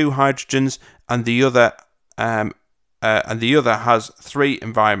with 2 hydrogens and the other has 3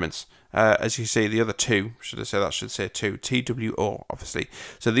 environments. As you see, the other 2, should say 2, TWO, obviously.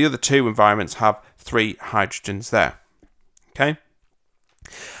 So the other 2 environments have 3 hydrogens there. Okay.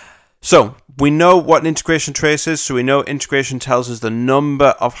 So we know what an integration trace is. So we know integration tells us the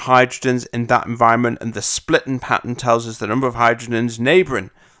number of hydrogens in that environment, and the splitting pattern tells us the number of hydrogens neighbouring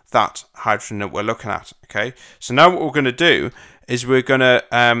that hydrogen that we're looking at. Okay. So now what we're going to do is we're going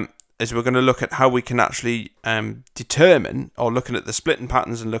to look at how we can actually determine, or looking at the splitting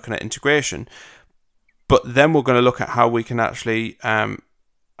patterns and looking at integration, but then we're going to look at how we can actually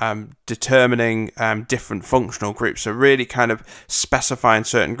determining different functional groups. So really kind of specifying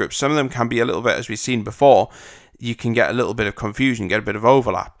certain groups. Some of them can be a little bit, as we've seen before, you can get a little bit of confusion, get a bit of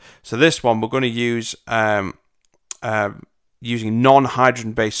overlap. So this one we're going to use using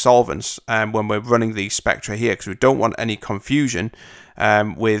non-hydrogen based solvents when we're running these spectra here, because we don't want any confusion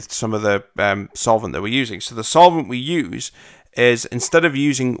with some of the solvent that we're using. So the solvent we use is, instead of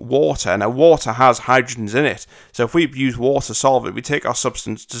using water, now water has hydrogens in it, so if we use water solvent, we take our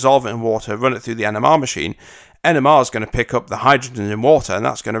substance, dissolve it in water, run it through the NMR machine, NMR is going to pick up the hydrogens in water, and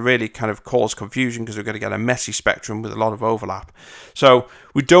that's going to really kind of cause confusion because we're going to get a messy spectrum with a lot of overlap. So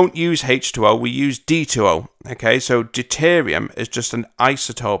we don't use H2O, we use D2O. Okay, so deuterium is just an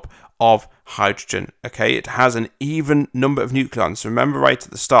isotope of hydrogen. Okay, it has an even number of nucleons. So remember, right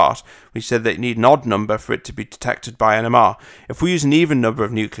at the start we said that you need an odd number for it to be detected by NMR. If we use an even number of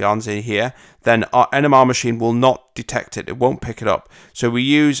nucleons in here, then our NMR machine will not detect it, it won't pick it up. So we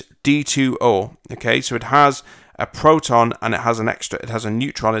use D2O. Okay, so it has a proton and it has a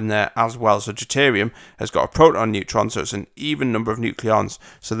neutron in there as well. So deuterium has got a proton and neutron, so it's an even number of nucleons,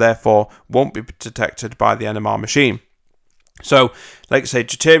 so therefore won't be detected by the NMR machine. So, like I say,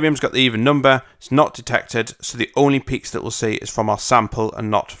 deuterium's got the even number, it's not detected, so the only peaks that we'll see is from our sample and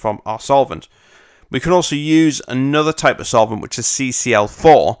not from our solvent. We can also use another type of solvent, which is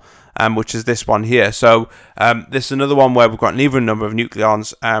CCl4, which is this one here. So this is another one where we've got an even number of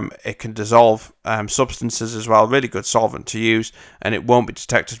nucleons. It can dissolve substances as well, really good solvent to use, and it won't be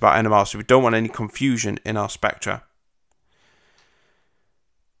detected by NMR, so we don't want any confusion in our spectra.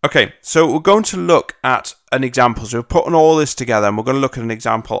 Okay, so we're going to look at an example. So we're putting all this together and we're going to look at an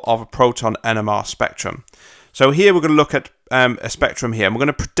example of a proton NMR spectrum. So here we're going to look at a spectrum here, and we're going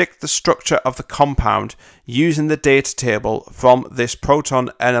to predict the structure of the compound using the data table from this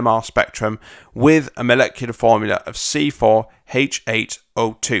proton NMR spectrum with a molecular formula of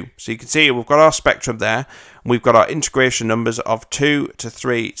C4H8O2. So you can see we've got our spectrum there, and we've got our integration numbers of 2 to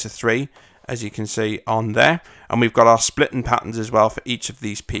 3 to 3, as you can see on there, and we've got our splitting patterns as well for each of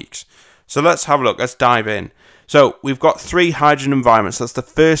these peaks. So let's have a look, let's dive in. So we've got 3 hydrogen environments. That's the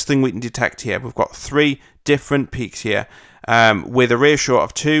first thing we can detect here. We've got 3 different peaks here with a ratio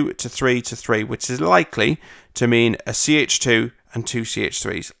of 2 to 3 to 3, which is likely to mean a CH2 and 2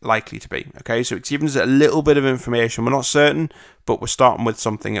 CH3s, likely to be. Okay, so it's given us a little bit of information. We're not certain, but we're starting with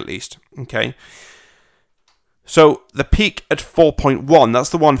something at least. Okay. So the peak at 4.1, that's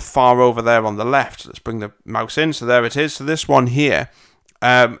the one far over there on the left. Let's bring the mouse in. So there it is. So this one here,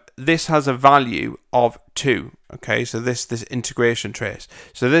 this has a value of 2. Okay, so this integration trace.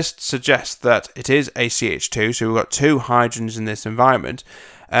 So this suggests that it is a CH2. So we've got 2 hydrogens in this environment.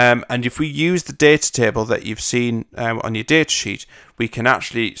 And if we use the data table that you've seen on your data sheet, we can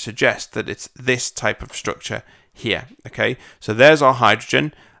actually suggest that it's this type of structure here. Okay, so there's our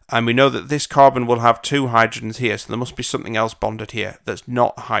hydrogen. And we know that this carbon will have 2 hydrogens here, so there must be something else bonded here that's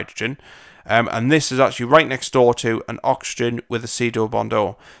not hydrogen. And this is actually right next door to an oxygen with a C double bond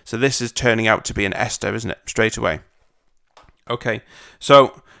O. So this is turning out to be an ester, isn't it? Straight away. Okay,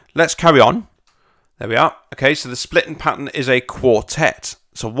 so let's carry on. There we are. Okay, so the splitting pattern is a quartet.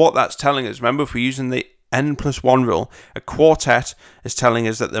 So what that's telling us, remember, if we're using the N+1 rule, a quartet is telling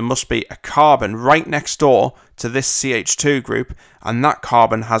us that there must be a carbon right next door to this CH2 group, and that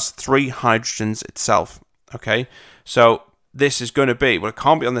carbon has 3 hydrogens itself. Okay, so this is going to be, well, it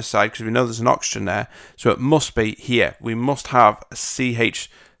can't be on this side because we know there's an oxygen there, so it must be here. We must have a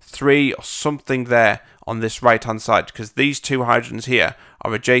CH3 or something there on this right hand side, because these 2 hydrogens here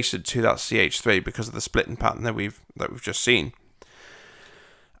are adjacent to that CH3 because of the splitting pattern that we've just seen.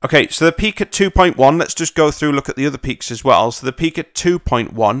 Okay, so the peak at 2.1, let's just go through, look at the other peaks as well. So the peak at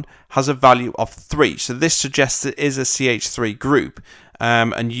 2.1 has a value of 3. So this suggests it is a CH3 group.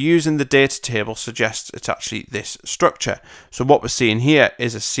 And using the data table suggests it's actually this structure. So what we're seeing here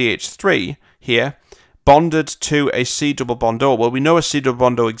is a CH3 here bonded to a C double bond O. Well, we know a C double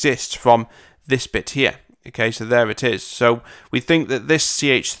bond O exists from this bit here. Okay, so there it is. So we think that this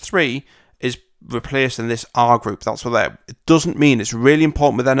CH3 is replacing this R group. That's what that. It doesn't mean, it's really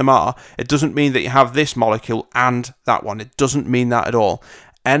important with NMR, it doesn't mean that you have this molecule and that one. It doesn't mean that at all.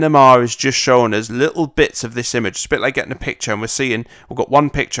 NMR is just showing us little bits of this image. It's a bit like getting a picture, and we've got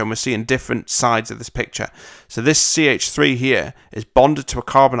one picture and we're seeing different sides of this picture. So this CH3 here is bonded to a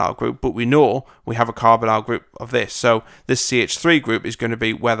carbonyl group, but we know we have a carbonyl group of this. So this CH3 group is going to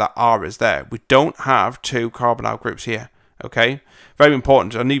be where that R is there. We don't have 2 carbonyl groups here. Okay, very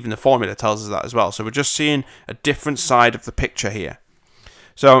important, and even the formula tells us that as well. So we're just seeing a different side of the picture here.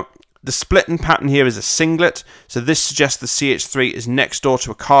 So the splitting pattern here is a singlet, so this suggests the CH3 is next door to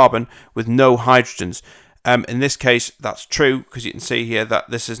a carbon with no hydrogens. In this case, that's true, because you can see here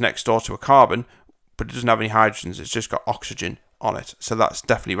that this is next door to a carbon, but it doesn't have any hydrogens, it's just got oxygen on it. So that's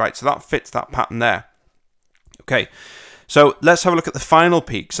definitely right, so that fits that pattern there. Okay, So let's have a look at the final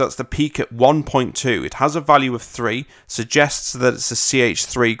peak. So that's the peak at 1.2. It has a value of 3, suggests that it's a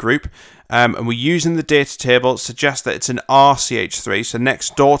CH3 group. And we're using the data table, suggests that it's an RCH3. So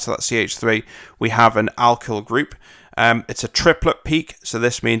next door to that CH3, we have an alkyl group. It's a triplet peak, so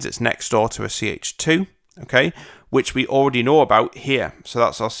this means it's next door to a CH2, okay, which we already know about here. So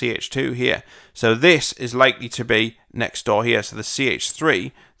that's our CH2 here. So this is likely to be next door here. So the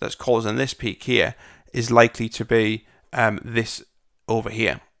CH3 that's causing this peak here is likely to be this over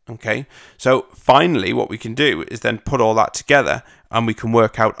here, okay. So finally, what we can do is then put all that together and we can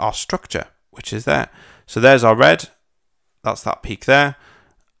work out our structure, which is there. So there's our red, that's that peak there,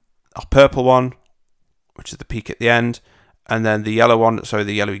 our purple one, which is the peak at the end, and then the yellow one, sorry,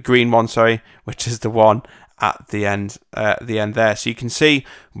 the yellowy green one, sorry, which is the one at the end there. So you can see,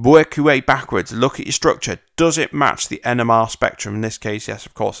 work your way backwards, look at your structure. Does it match the NMR spectrum? In this case, yes,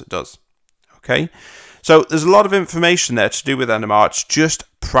 of course it does. Okay, so there's a lot of information there to do with NMR. It's just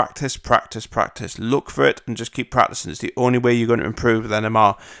practice, practice, practice. Look for it and just keep practicing. It's the only way you're going to improve with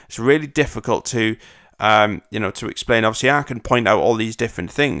NMR. It's really difficult to to explain. Obviously, I can point out all these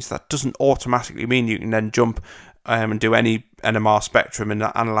different things. That doesn't automatically mean you can then jump and do any NMR spectrum and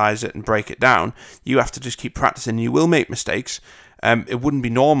analyze it and break it down. You have to just keep practicing. You will make mistakes. It wouldn't be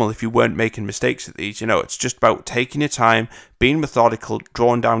normal if you weren't making mistakes at these. It's just about taking your time, being methodical,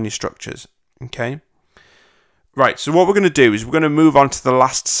 drawing down your structures. Okay. Right, so what we're going to do is we're going to move on to the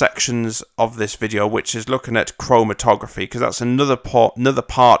last sections of this video, which is looking at chromatography, because that's another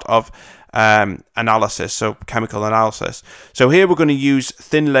part of analysis, so chemical analysis. So here we're going to use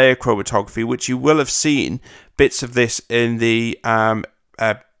thin layer chromatography, which you will have seen bits of this in the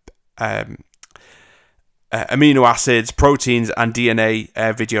amino acids, proteins and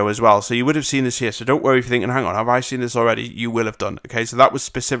DNA video as well. So you would have seen this here. So don't worry if you're thinking, hang on, have I seen this already? You will have done. Okay, so that was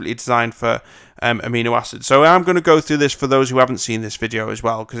specifically designed for amino acids. So I'm going to go through this for those who haven't seen this video as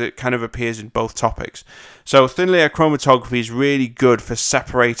well, because it kind of appears in both topics. So thin layer chromatography is really good for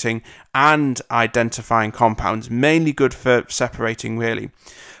separating and identifying compounds, mainly good for separating really.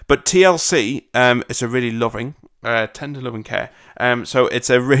 But TLC is a really loving, tender loving care. So it's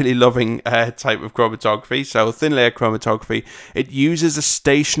a really loving type of chromatography. So thin layer chromatography, it uses a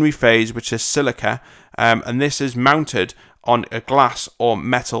stationary phase, which is silica, and this is mounted on a glass or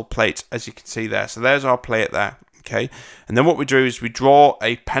metal plate, as you can see there. So there's our plate there. Okay, and then what we do is we draw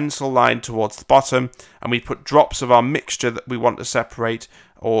a pencil line towards the bottom, and we put drops of our mixture that we want to separate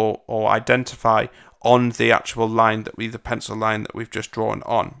or identify on the actual line that the pencil line that we've just drawn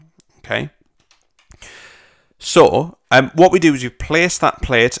on. Okay. So what we do is we place that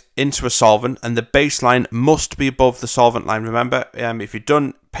plate into a solvent, and the baseline must be above the solvent line. Remember, if you've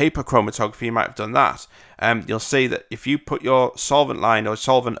done paper chromatography, you might have done that. You'll see that if you put your solvent line or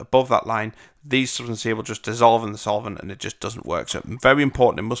solvent above that line, these substances here will just dissolve in the solvent, and it just doesn't work. So very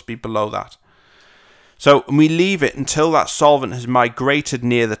important, it must be below that. So we leave it until that solvent has migrated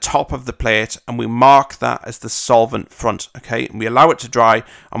near the top of the plate, and we mark that as the solvent front. Okay, and we allow it to dry,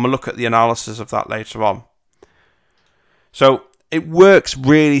 and we'll look at the analysis of that later on. So it works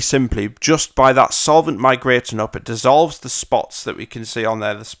really simply just by that solvent migrating up. It dissolves the spots that we can see on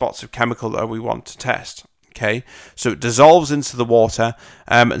there, the spots of chemical that we want to test. Okay, so it dissolves into the water,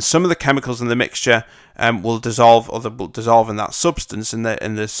 and some of the chemicals in the mixture will dissolve, or will dissolve in that substance in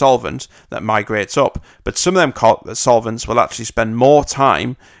the solvent that migrates up. But some of them solvents will actually spend more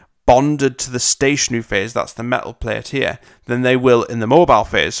time bonded to the stationary phase, that's the metal plate here, than they will in the mobile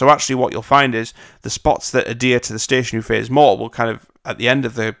phase. So actually what you'll find is the spots that adhere to the stationary phase more will kind of, at the end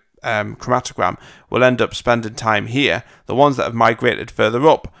of the chromatogram, will end up spending time here. The ones that have migrated further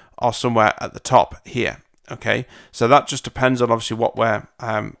up are somewhere at the top here. Okay, so that just depends on obviously what we're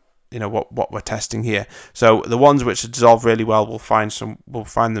what we're testing here. So the ones which dissolve really well will find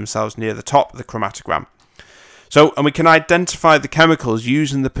themselves near the top of the chromatogram. So, and we can identify the chemicals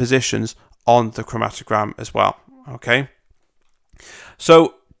using the positions on the chromatogram as well. Okay.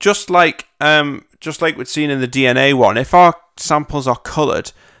 So just like we'd seen in the DNA one, if our samples are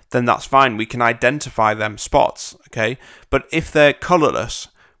coloured, then that's fine. We can identify them spots. Okay. But if they're colourless,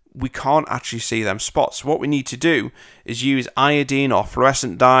 we can't actually see them spots. So what we need to do is use iodine or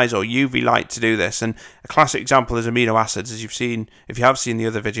fluorescent dyes or UV light to do this. And a classic example is amino acids, as you've seen. If you have seen the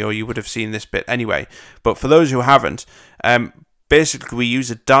other video, you would have seen this bit anyway. But for those who haven't, basically we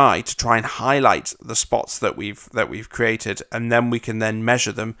use a dye to try and highlight the spots that we've created, and then we can then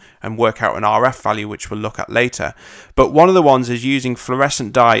measure them and work out an RF value, which we'll look at later. But one of the ones is using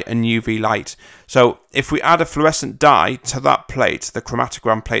fluorescent dye and UV light. So if we add a fluorescent dye to that plate, the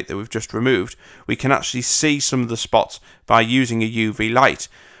chromatogram plate that we've just removed, we can actually see some of the spots by using a UV light.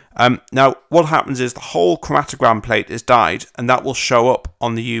 Now, what happens is the whole chromatogram plate is dyed, and that will show up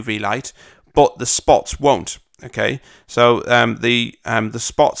on the UV light, but the spots won't. Okay, so the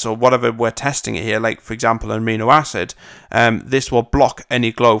spots or whatever we're testing it here, like for example an amino acid, this will block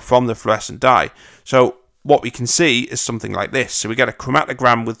any glow from the fluorescent dye. So what we can see is something like this. So we get a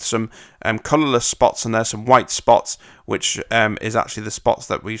chromatogram with some colourless spots, and there's some white spots, which is actually the spots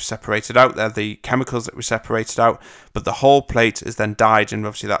that we've separated out. They're the chemicals that we separated out, but the whole plate is then dyed, and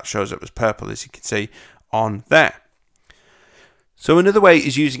obviously that shows it was purple, as you can see on there. So another way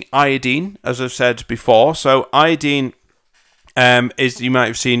is using iodine, as I've said before. So iodine you might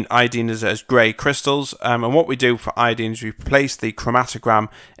have seen iodine as grey crystals, and what we do for iodine is we place the chromatogram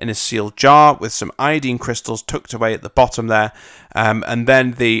in a sealed jar with some iodine crystals tucked away at the bottom there, and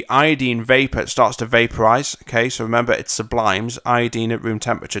then the iodine vapor starts to vaporize. Okay, so remember, it sublimes. Iodine at room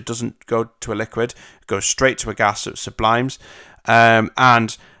temperature doesn't go to a liquid, it goes straight to a gas, so it sublimes,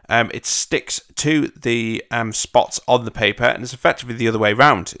 and it sticks to the spots on the paper, and it's effectively the other way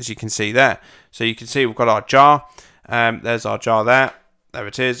around, as you can see there. So you can see we've got our jar, there's our jar there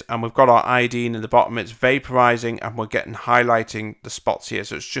it is, and we've got our iodine in the bottom. It's vaporizing, and we're getting highlighting the spots here,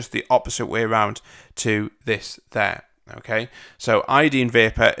 so it's just the opposite way around to this there. Okay, so iodine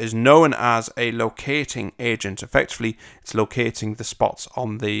vapor is known as a locating agent. Effectively, it's locating the spots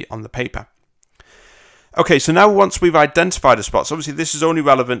on the paper. Okay, so now once we've identified the spots, obviously this is only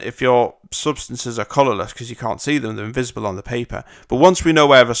relevant if your substances are colourless because you can't see them, they're invisible on the paper. But once we know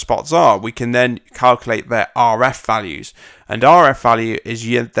where the spots are, we can then calculate their RF values. And RF value is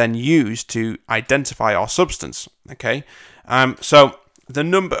then used to identify our substance. Okay, so the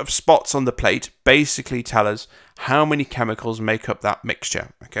number of spots on the plate basically tell us how many chemicals make up that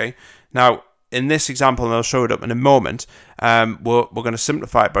mixture. Okay, now in this example, and I'll show it up in a moment, we're going to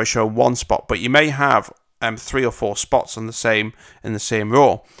simplify it by showing one spot, but you may have 3 or 4 spots on in the same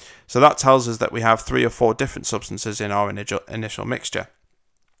row. So that tells us that we have 3 or 4 different substances in our initial mixture.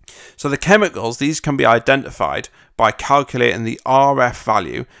 So the chemicals, these can be identified by calculating the RF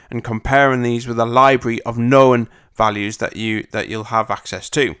value and comparing these with a library of known values that you'll have access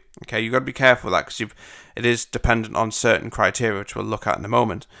to. Okay, you've got to be careful with that because it is dependent on certain criteria, which we'll look at in a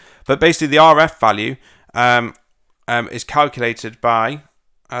moment. But basically, the RF value is calculated by,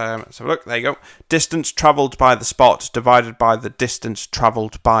 let's have a look, there you go, distance travelled by the spot divided by the distance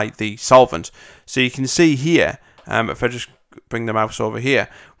travelled by the solvent. So you can see here, if I just bring the mouse over here,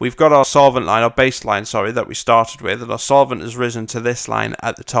 we've got our solvent line, our baseline, sorry, that we started with, and our solvent has risen to this line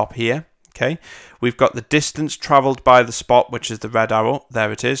at the top here. Okay, we've got the distance travelled by the spot, which is the red arrow,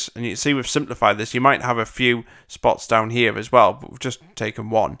 there it is, and you can see we've simplified this. You might have a few spots down here as well, but we've just taken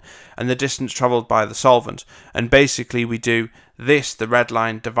one, and the distance travelled by the solvent, and basically we do this, the red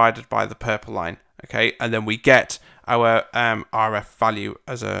line, divided by the purple line, okay, and then we get our RF value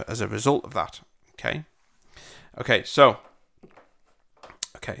as a result of that. Okay,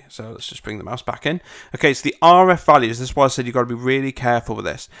 so let's just bring the mouse back in. Okay, so the RF values, this is why I said you've got to be really careful with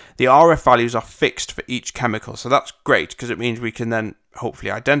this. The RF values are fixed for each chemical, so that's great because it means we can then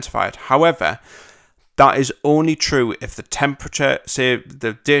hopefully identify it. However, that is only true if the temperature, say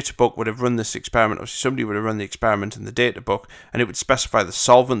the data book would have run this experiment, or somebody would have run the experiment in the data book, and it would specify the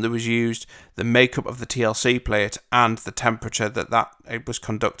solvent that was used, the makeup of the TLC plate, and the temperature that it was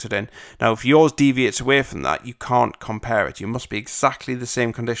conducted in. Now, if yours deviates away from that, you can't compare it. You must be exactly the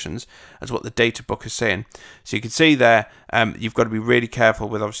same conditions as what the data book is saying. So you can see there, you've got to be really careful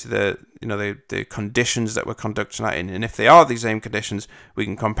with obviously the conditions that we're conducting that in, and if they are the same conditions, we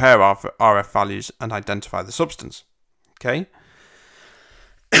can compare our RF values and identify the substance. Okay.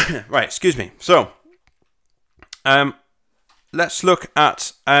 Right, excuse me. So let's look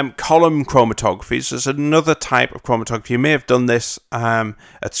at column chromatography. So it's another type of chromatography. You may have done this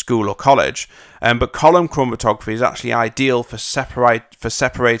at school or college, but column chromatography is actually ideal for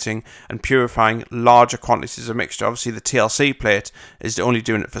separating and purifying larger quantities of mixture. Obviously, the TLC plate is only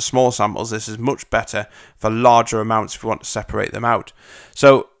doing it for small samples. This is much better for larger amounts if we want to separate them out.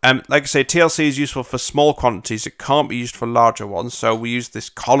 So, like I say, TLC is useful for small quantities. It can't be used for larger ones, so we use this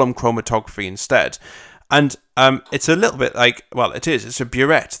column chromatography instead. And it's a little bit like, well, it's a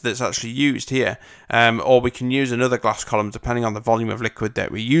burette that's actually used here, or we can use another glass column depending on the volume of liquid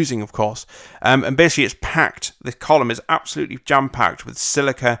that we're using, of course. And basically it's packed, the column is absolutely jam-packed with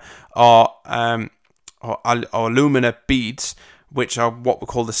silica or alumina beads, which are what we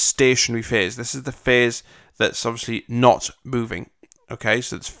call the stationary phase. This is the phase that's obviously not moving, okay,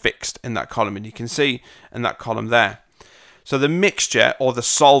 so it's fixed in that column, and you can see in that column there. So the mixture, or the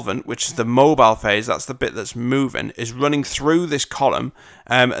solvent, which is the mobile phase, that's the bit that's moving, is running through this column,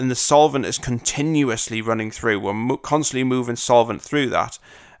 and the solvent is continuously running through. We're constantly moving solvent through that,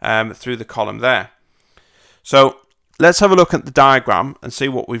 through the column there. So let's have a look at the diagram and see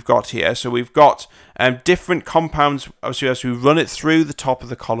what we've got here. So we've got different compounds. Obviously, as we run it through the top of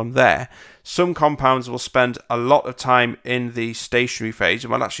the column there, some compounds will spend a lot of time in the stationary phase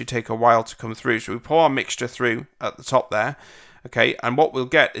and will actually take a while to come through. So we pour our mixture through at the top there. Okay, and what we'll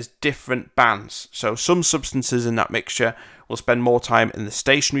get is different bands. So some substances in that mixture will spend more time in the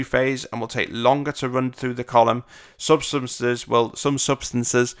stationary phase and will take longer to run through the column. Some substances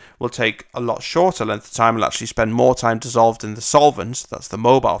will take a lot shorter length of time and will actually spend more time dissolved in the solvent, that's the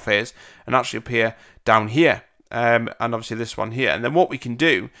mobile phase, and actually appear down here. And obviously this one here. And then what we can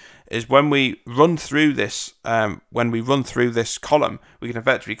do is when we run through this column, we can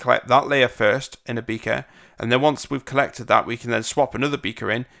effectively collect that layer first in a beaker, and then once we've collected that, we can then swap another beaker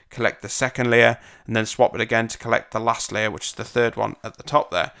in, collect the second layer, and then swap it again to collect the last layer, which is the third one at the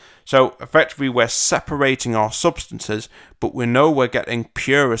top there. So effectively we're separating our substances, but we know we're getting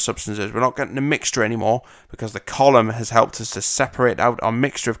purer substances. We're not getting a mixture anymore because the column has helped us to separate out our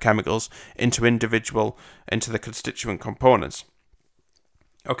mixture of chemicals into the constituent components.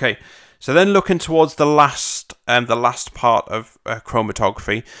 Okay, so then looking towards the last part of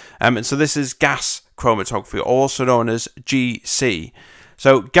chromatography, and so this is gas chromatography, also known as GC.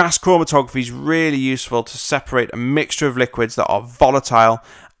 So gas chromatography is really useful to separate a mixture of liquids that are volatile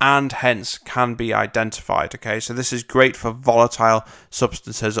and hence can be identified. Okay, so this is great for volatile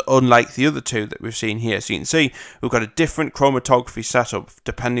substances, unlike the other two that we've seen here. So you can see we've got a different chromatography setup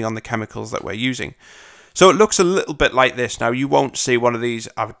depending on the chemicals that we're using. So it looks a little bit like this. Now, you won't see one of these,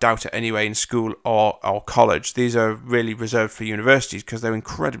 I would doubt it anyway, in school or college. These are really reserved for universities because they're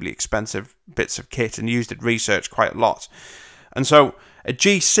incredibly expensive bits of kit and used in research quite a lot. And so a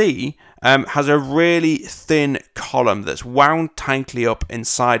GC has a really thin column that's wound tightly up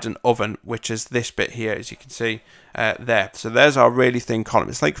inside an oven, which is this bit here, as you can see there. So there's our really thin column.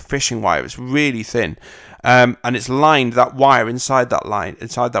 It's like fishing wire. It's really thin. And it's lined, that wire inside that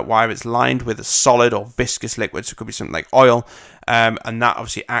wire, it's lined with a solid or viscous liquid. So it could be something like oil. And that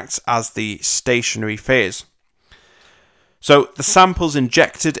obviously acts as the stationary phase. So the sample's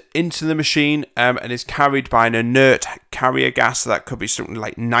injected into the machine and is carried by an inert carrier gas. So that could be something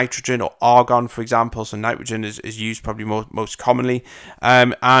like nitrogen or argon, for example. So nitrogen is used probably most commonly.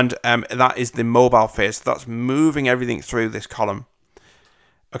 And that is the mobile phase. So that's moving everything through this column.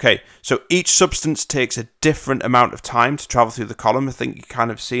 Okay, so each substance takes a different amount of time to travel through the column. I think you're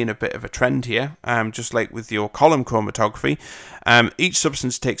kind of seeing a bit of a trend here, just like with your column chromatography. Each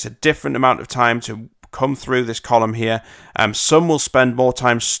substance takes a different amount of time to come through this column here. Some will spend more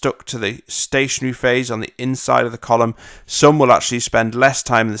time stuck to the stationary phase on the inside of the column. Some will actually spend less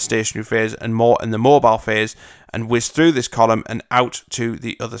time in the stationary phase and more in the mobile phase and whiz through this column and out to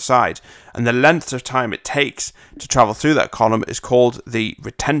the other side. And the length of time it takes to travel through that column is called the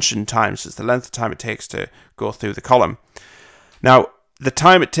retention time. So it's the length of time it takes to go through the column. Now, the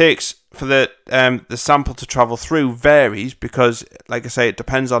time it takes for the sample to travel through varies because, like I say, it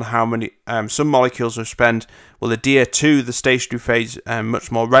depends on how many. Some molecules will adhere to the stationary phase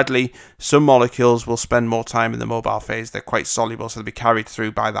much more readily. Some molecules will spend more time in the mobile phase. They're quite soluble, so they'll be carried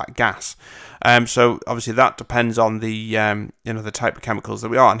through by that gas. So obviously that depends on the the type of chemicals that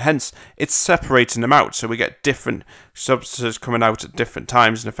we are, and hence it's separating them out. So we get different substances coming out at different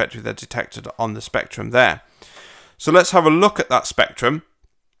times, and effectively they're detected on the spectrum there. So let's have a look at that spectrum.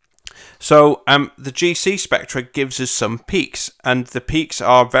 So the GC spectra gives us some peaks, and the peaks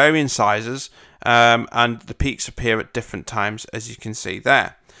are varying sizes, and the peaks appear at different times, as you can see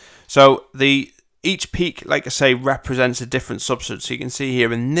there. So each peak, like I say, represents a different substance. So you can see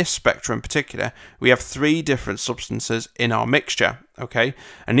here in this spectrum in particular, we have 3 different substances in our mixture, okay?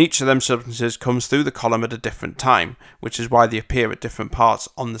 And each of them substances comes through the column at a different time, which is why they appear at different parts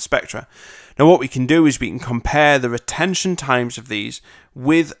on the spectra. Now what we can do is we can compare the retention times of these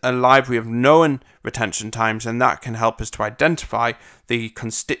with a library of known retention times, and that can help us to identify the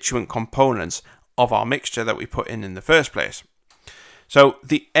constituent components of our mixture that we put in the first place. So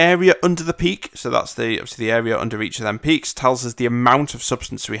the area under the peak, so that's obviously the area under each of them peaks, tells us the amount of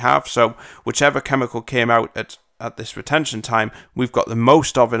substance we have. So whichever chemical came out at this retention time, we've got the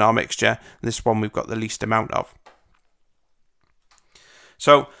most of in our mixture. This one we've got the least amount of.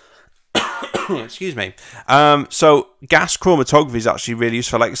 So excuse me. So gas chromatography is actually really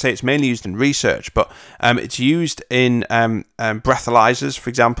useful. Like I say, it's mainly used in research, but it's used in breathalyzers, for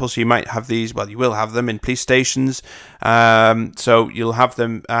example. So you might have these, well, you will have them in police stations. So you'll have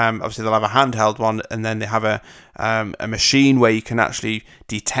them, obviously they'll have a handheld one, and then they have a machine where you can actually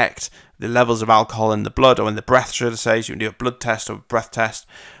detect the levels of alcohol in the blood, or in the breath, should I say. So you can do a blood test or a breath test.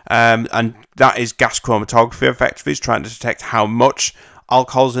 And that is gas chromatography, effectively. It's trying to detect how much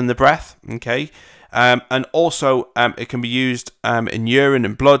alcohols in the breath, okay? And also it can be used in urine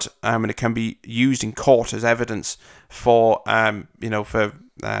and blood, and it can be used in court as evidence for how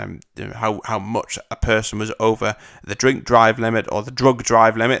much a person was over the drink drive limit or the drug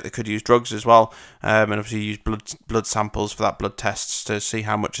drive limit. They could use drugs as well, and obviously use blood samples for that, blood tests, to see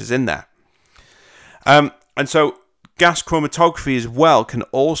how much is in there. And so gas chromatography as well can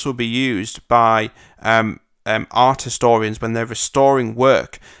also be used by art historians when they're restoring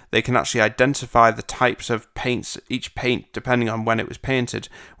work. They can actually identify the types of paints. Each paint, depending on when it was painted,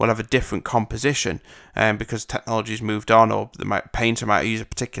 will have a different composition, because technology's moved on, or the painter might use a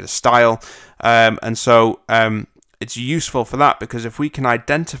particular style, and so it's useful for that, because if we can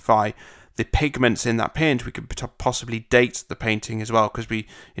identify the pigments in that paint, we could possibly date the painting as well, because we,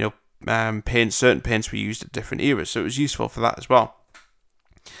 certain paints were used at different eras, so it was useful for that as well.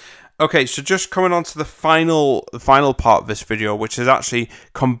 Okay, so just coming on to the final part of this video, which is actually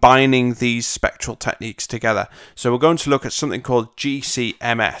combining these spectral techniques together. So we're going to look at something called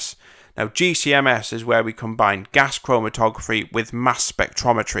GCMS. Now, GCMS is where we combine gas chromatography with mass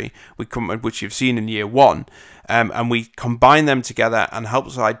spectrometry, which you've seen in year 1, and we combine them together and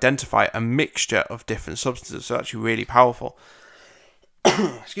helps us identify a mixture of different substances. So actually really powerful.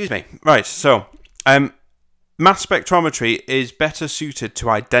 Excuse me. Right, so mass spectrometry is better suited to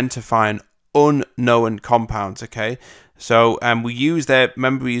identifying unknown compounds, okay? So we use their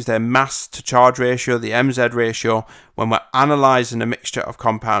mass to charge ratio, the MZ ratio, when we're analysing a mixture of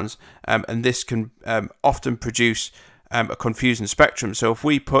compounds, and this can often produce a confusing spectrum. So if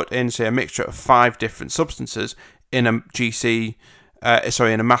we put in, say, a mixture of 5 different substances in a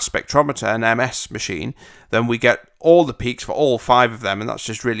in a mass spectrometer, an MS machine, then we get all the peaks for all 5 of them, and that's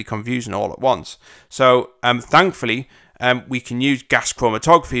just really confusing all at once. So thankfully, we can use gas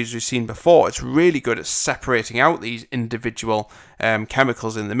chromatography, as we've seen before. It's really good at separating out these individual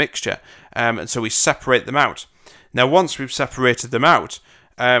chemicals in the mixture, and so we separate them out. Now, once we've separated them out,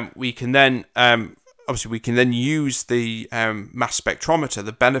 we can then obviously we can then use the mass spectrometer,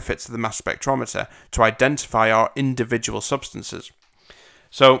 the benefits of the mass spectrometer, to identify our individual substances.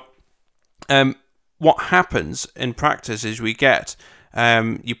 So what happens in practice is we get,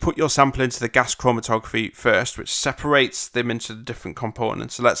 you put your sample into the gas chromatography first, which separates them into the different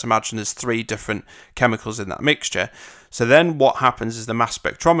components. So let's imagine there's 3 different chemicals in that mixture. So then what happens is the mass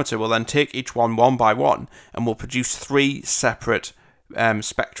spectrometer will then take each one by one and will produce 3 separate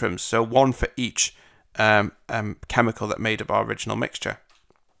spectrums. So 1 for each chemical that made up our original mixture.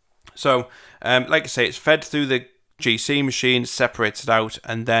 So like I say, it's fed through the GC machine, separates it out,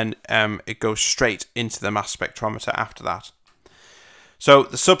 and then it goes straight into the mass spectrometer after that. So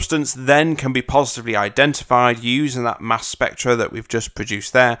the substance then can be positively identified using that mass spectra that we've just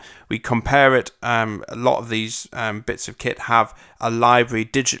produced there. We compare it. A lot of these bits of kit have a library,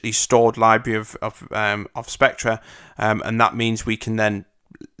 digitally stored library of spectra, and that means we can then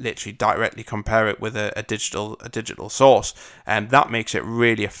literally directly compare it with a digital source, and that makes it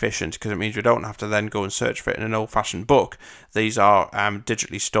really efficient, because it means we don't have to then go and search for it in an old-fashioned book. These are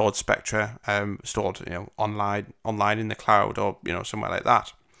digitally stored spectra, stored online in the cloud, or somewhere like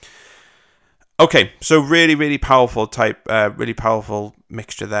that. Okay, so really powerful really powerful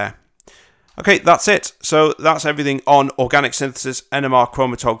mixture there. Okay, that's it. So that's everything on organic synthesis, NMR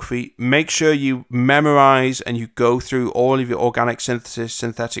chromatography. Make sure you memorize and you go through all of your organic synthesis,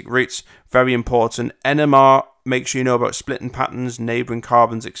 synthetic routes. Very important. NMR, make sure you know about splitting patterns, neighboring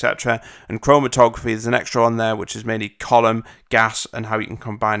carbons, etc. And chromatography, there's an extra on there, which is mainly column, gas, and how you can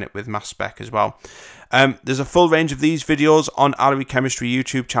combine it with mass spec as well. There's a full range of these videos on Allery Chemistry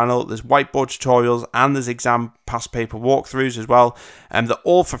YouTube channel. There's whiteboard tutorials and there's exam past paper walkthroughs as well. They're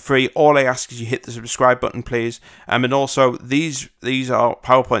all for free. All I ask is you hit the subscribe button, please. And also these are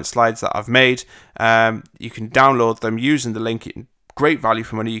PowerPoint slides that I've made. You can download them using the link. Great value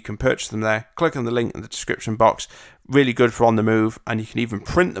for money. You can purchase them there. Click on the link in the description box. Really good for on the move, and you can even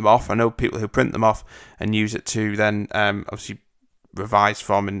print them off. I know people who print them off and use it to then obviously revise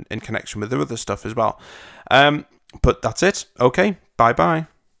from in connection with the other stuff as well. But that's it. Okay, bye bye.